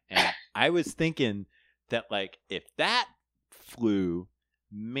 And I was thinking that, like, if that flew,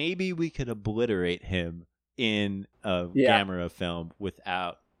 maybe we could obliterate him in a Gamera film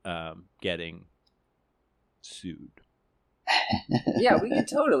without getting sued. Yeah, we could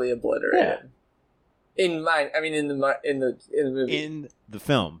totally obliterate him. In the movie. In the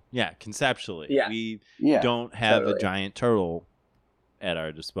film, conceptually. Yeah. We don't have a giant turtle at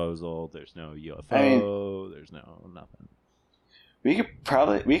our disposal. There's no UFO. There's no nothing. We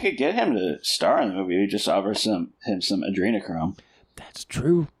could get him to star in the movie. We just offer him some adrenochrome. That's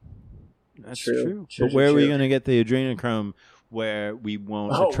true. That's true. But where are we going to get the adrenochrome where we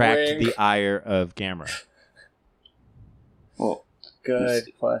won't attract the ire of Gamera? Well, good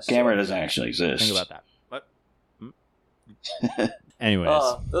question. Gamera doesn't actually exist. Think about that. What?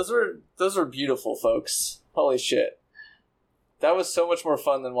 Anyways, those were beautiful, folks. Holy shit, that was so much more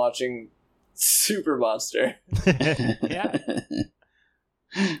fun than watching Super Monster. Yeah.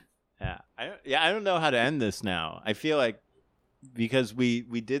 I don't know how to end this now. I feel like because we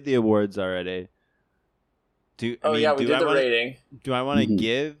did the awards already. We did the rating. Do I want to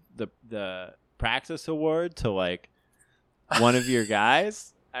give the Praxis Award to like one of your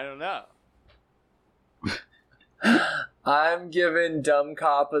guys? I don't know. I'm giving Dumb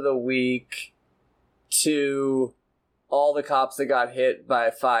Cop of the Week to all the cops that got hit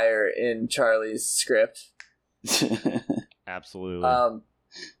by fire in Charlie's script. Absolutely.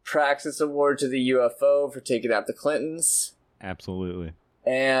 Praxis Award to the UFO for taking out the Clintons. Absolutely.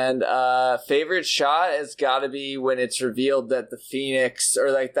 And favorite shot has got to be when it's revealed that the Phoenix,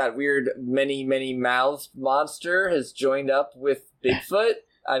 or like that weird many mouthed monster, has joined up with Bigfoot.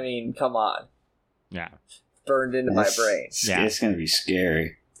 I mean, come on. Yeah. Burned into my brain. Yeah. It's gonna be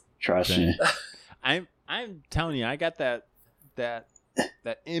scary. Trust me. I'm telling you, I got that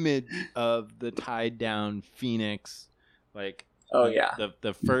image of the tied down Phoenix, like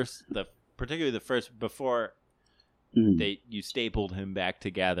particularly the first before you stapled him back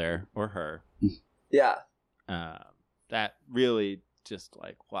together, or her. Yeah. That really just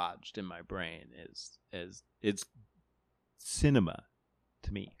like lodged in my brain as it's cinema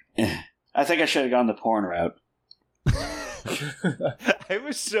to me. I think I should have gone the porn route. I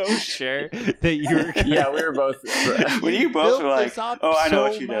was so sure that you were gonna... Yeah, we were both. When you both were like, "Oh, I know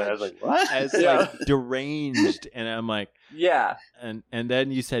what you did," I was like, "What?" As like deranged, and I'm like, "Yeah." And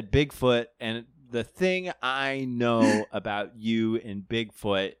then you said Bigfoot, and the thing I know about you and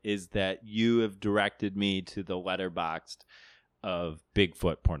Bigfoot is that you have directed me to the letterboxd of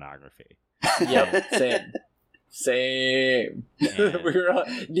Bigfoot pornography. Yep, same.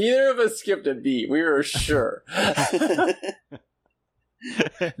 Neither of us skipped a beat. We were sure.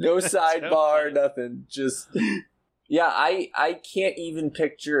 No sidebar, nothing. Just I can't even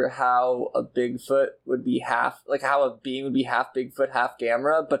picture how a Bigfoot would be how a being would be half Bigfoot, half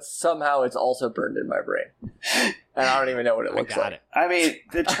Gamera, but somehow it's also burned in my brain, and I don't even know what it looks like. I mean,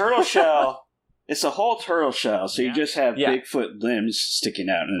 the turtle shell. It's a whole turtle shell, so you just have Bigfoot limbs sticking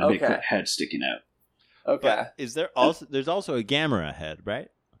out and a Bigfoot head sticking out. Okay. But there's also a Gamera head, right?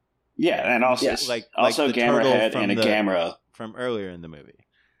 Yeah, and also also a Gamera head and a Gamera from earlier in the movie.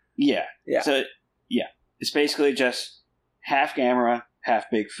 Yeah. So it's basically just half Gamera, half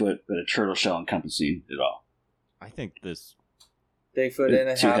Bigfoot, but a turtle shell encompassing it all. I think this Bigfoot in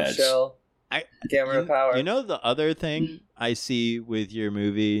a half shell. Gamera power. You know the other thing I see with your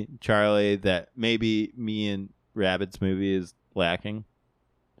movie, Charlie, that maybe me and Rabbit's movie is lacking?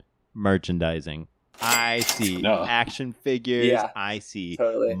 Merchandising. I see action figures. Yeah, I see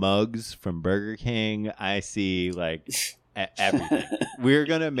mugs from Burger King. I see like everything. We're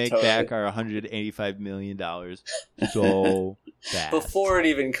gonna make back our $185 million so fast before it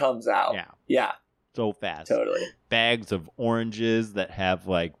even comes out. Yeah, so fast. Totally. Bags of oranges that have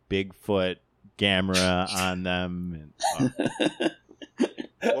like Bigfoot Gamera on them,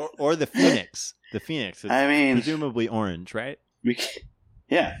 or the Phoenix. The Phoenix. It's presumably orange, right?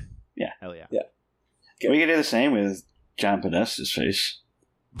 Yeah. Hell yeah. Yeah. We could do the same with John Podesta's face.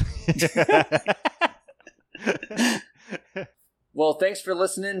 Well, thanks for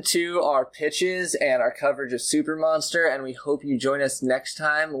listening to our pitches and our coverage of Super Monster, and we hope you join us next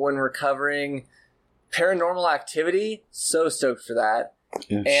time when we're covering Paranormal Activity. So stoked for that.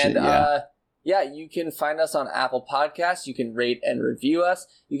 Yeah, you can find us on Apple Podcasts. You can rate and review us.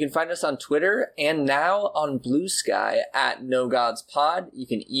 You can find us on Twitter and now on Blue Sky at NoGodsPod. You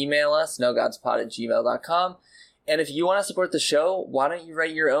can email us, nogodspod@gmail.com. And if you want to support the show, why don't you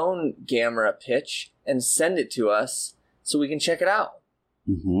write your own Gamera pitch and send it to us so we can check it out?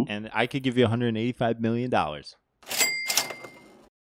 And I could give you $185 million.